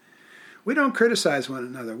here. We don't criticize one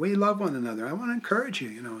another. We love one another. I want to encourage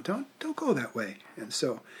you, don't go that way. And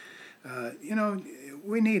so,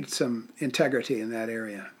 we need some integrity in that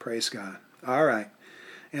area. Praise God. All right.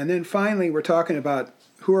 And then finally, we're talking about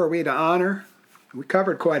who are we to honor. We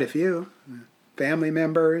covered quite a few. Family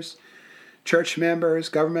members, church members,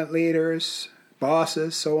 government leaders,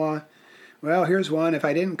 bosses, so on. Well, here's one. If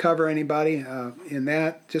I didn't cover anybody in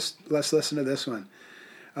that, just let's listen to this one.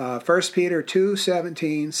 1 Peter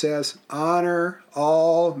 2:17 says, honor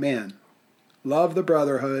all men, love the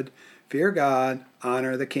brotherhood, fear God,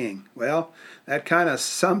 honor the king. Well, that kind of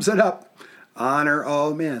sums it up. Honor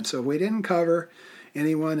all men. So if we didn't cover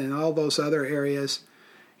anyone in all those other areas,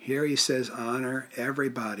 here he says honor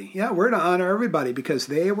everybody. Yeah, we're to honor everybody because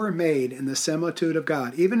they were made in the similitude of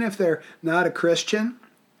God. Even if they're not a Christian,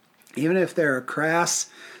 even if they're a crass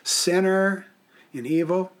sinner in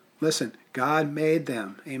evil, listen, God made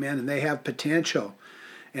them, amen, and they have potential,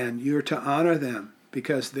 and you're to honor them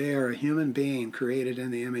because they are a human being created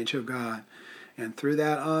in the image of God. And through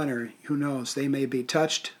that honor, who knows, they may be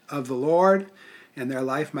touched of the Lord, and their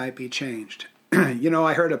life might be changed.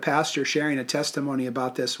 I heard a pastor sharing a testimony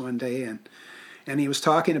about this one day, and he was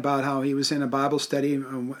talking about how he was in a Bible study,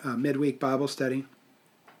 a midweek Bible study,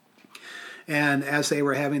 and as they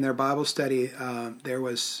were having their Bible study, there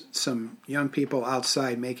was some young people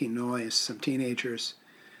outside making noise, some teenagers.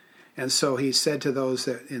 And so he said to those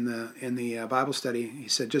that in the Bible study, he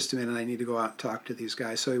said, just a minute, I need to go out and talk to these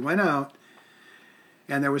guys. So he went out,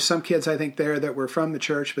 and there was some kids, I think, there that were from the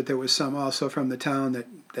church, but there was some also from the town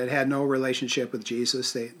that had no relationship with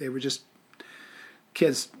Jesus. They were just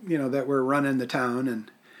kids, that were running the town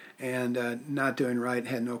and not doing right,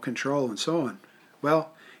 had no control, and so on.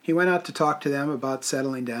 Well, he went out to talk to them about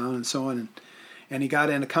settling down and so on, and he got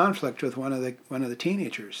in a conflict with one of the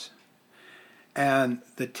teenagers. And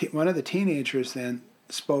one of the teenagers then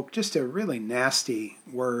spoke just a really nasty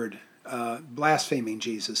word, blaspheming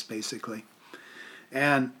Jesus, basically.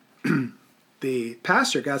 And the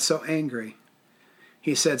pastor got so angry,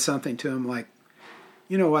 he said something to him like,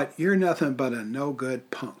 you know what, you're nothing but a no-good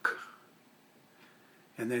punk.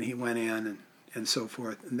 And then he went in and so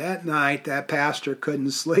forth. And that night, that pastor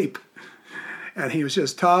couldn't sleep. And he was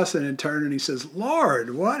just tossing and turning. He says,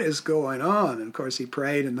 Lord, what is going on? And of course he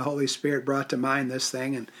prayed, and the Holy Spirit brought to mind this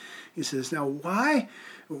thing. And he says, now why?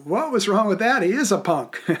 What was wrong with that? He is a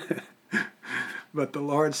punk. But the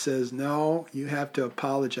Lord says, no, you have to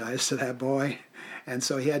apologize to that boy. And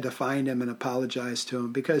so he had to find him and apologize to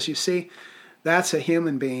him. Because you see, that's a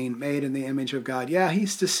human being made in the image of God. Yeah,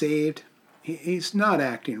 he's deceived. He's not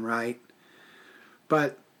acting right.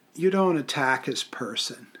 But you don't attack his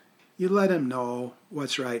person. You let him know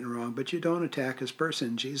what's right and wrong, but you don't attack his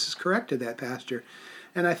person. Jesus corrected that pastor.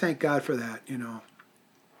 And I thank God for that, And,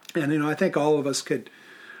 I think all of us could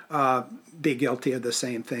be guilty of the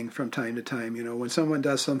same thing from time to time. When someone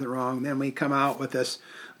does something wrong, then we come out with this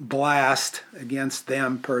blast against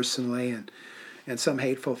them personally and some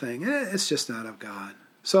hateful thing. It's just not of God.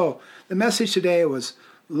 So the message today was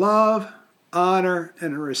love, honor,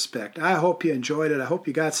 and respect. I hope you enjoyed it. I hope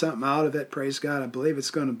you got something out of it. Praise God. I believe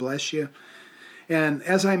it's going to bless you. And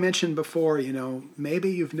as I mentioned before,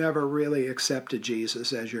 maybe you've never really accepted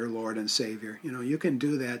Jesus as your Lord and Savior. You can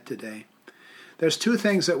do that today. There's two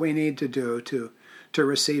things that we need to do to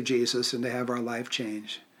receive Jesus and to have our life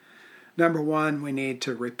change. Number one, we need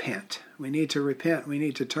to repent. We need to repent. We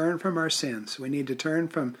need to turn from our sins. We need to turn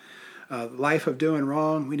from a life of doing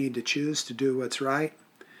wrong. We need to choose to do what's right.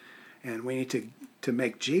 And we need to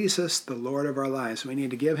make Jesus the Lord of our lives. We need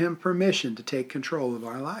to give him permission to take control of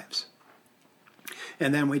our lives.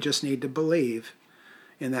 And then we just need to believe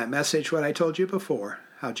in that message, what I told you before,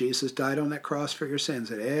 how Jesus died on that cross for your sins,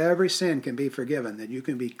 that every sin can be forgiven, that you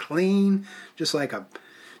can be clean, just like a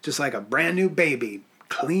brand new baby,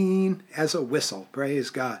 clean as a whistle. Praise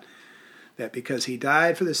God. That because he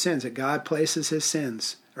died for the sins, that God places his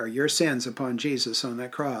sins, or your sins, upon Jesus on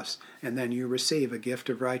that cross, and then you receive a gift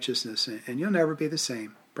of righteousness, and you'll never be the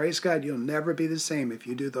same. Praise God, you'll never be the same if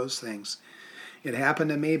you do those things. It happened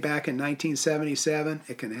to me back in 1977.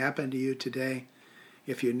 It can happen to you today.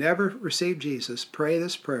 If you never received Jesus, pray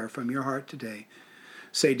this prayer from your heart today.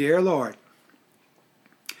 Say, Dear Lord,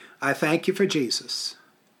 I thank you for Jesus.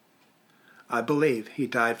 I believe he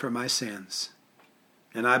died for my sins.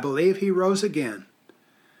 And I believe he rose again.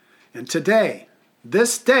 And today,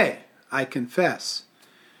 this day, I confess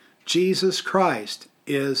Jesus Christ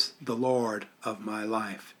is the Lord of my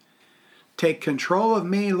life. Take control of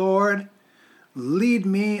me, Lord. Lead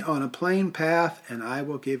me on a plain path, and I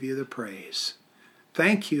will give you the praise.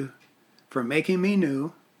 Thank you for making me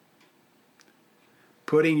new,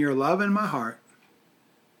 putting your love in my heart,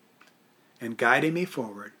 and guiding me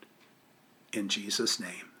forward. In Jesus'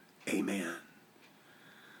 name, amen.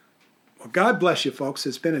 Well, God bless you, folks.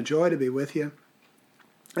 It's been a joy to be with you.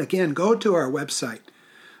 Again, go to our website,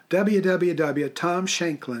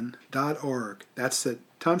 www.tomshanklin.org. That's the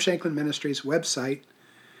Tom Shanklin Ministries website.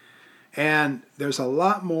 And there's a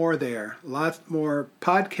lot more there. Lots more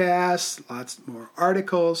podcasts, lots more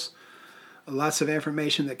articles, lots of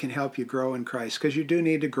information that can help you grow in Christ, because you do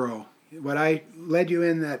need to grow. What I led you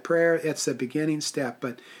in that prayer, it's the beginning step,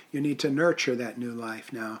 but you need to nurture that new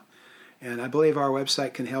life now. And I believe our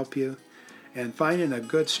website can help you. And finding a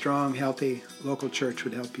good, strong, healthy local church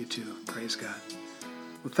would help you too. Praise God.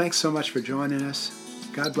 Well, thanks so much for joining us.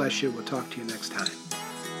 God bless you. We'll talk to you next time.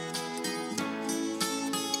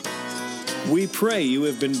 We pray you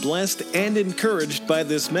have been blessed and encouraged by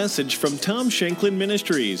this message from Tom Shanklin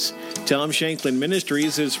Ministries. Tom Shanklin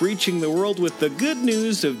Ministries is reaching the world with the good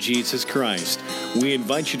news of Jesus Christ. We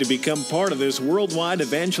invite you to become part of this worldwide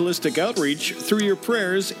evangelistic outreach through your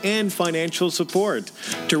prayers and financial support.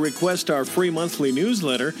 To request our free monthly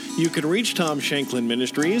newsletter, you can reach Tom Shanklin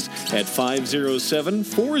Ministries at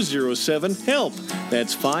 507-407-HELP.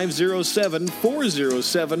 That's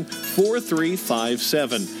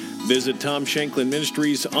 507-407-4357. Visit Tom Shanklin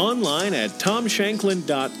Ministries online at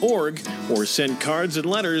tomshanklin.org or send cards and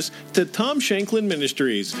letters to Tom Shanklin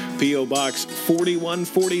Ministries, P.O. Box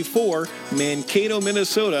 4144, Mankato,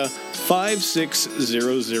 Minnesota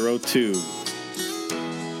 56002.